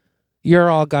should. You're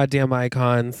all goddamn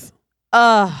icons.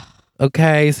 Ugh.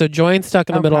 Okay, so join Stuck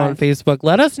in the Middle on Facebook.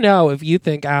 Let us know if you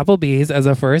think Applebee's as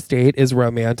a first date is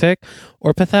romantic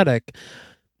or pathetic.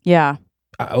 Yeah.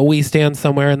 We stand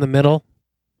somewhere in the middle.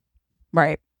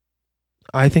 Right.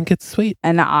 I think it's sweet.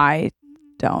 And I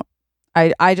don't.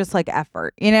 I just like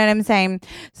effort. You know what I'm saying?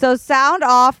 So sound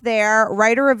off there.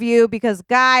 Write a review because,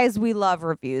 guys, we love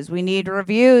reviews. We need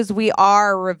reviews. We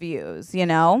are reviews, you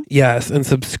know? Yes. And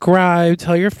subscribe.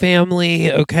 Tell your family.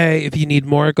 Okay. If you need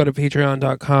more, go to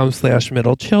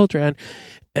patreon.com/middlechildren.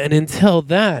 And until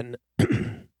then,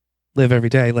 live every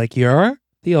day like you're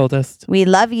the oldest. We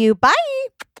love you. Bye.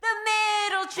 The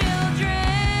Middle Children.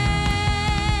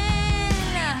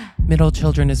 Middle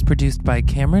Children is produced by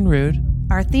Cameron Rood.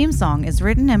 Our theme song is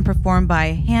written and performed by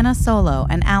Hannah Solo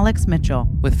and Alex Mitchell,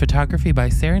 with photography by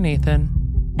Sarah Nathan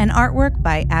and artwork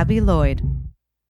by Abby Lloyd.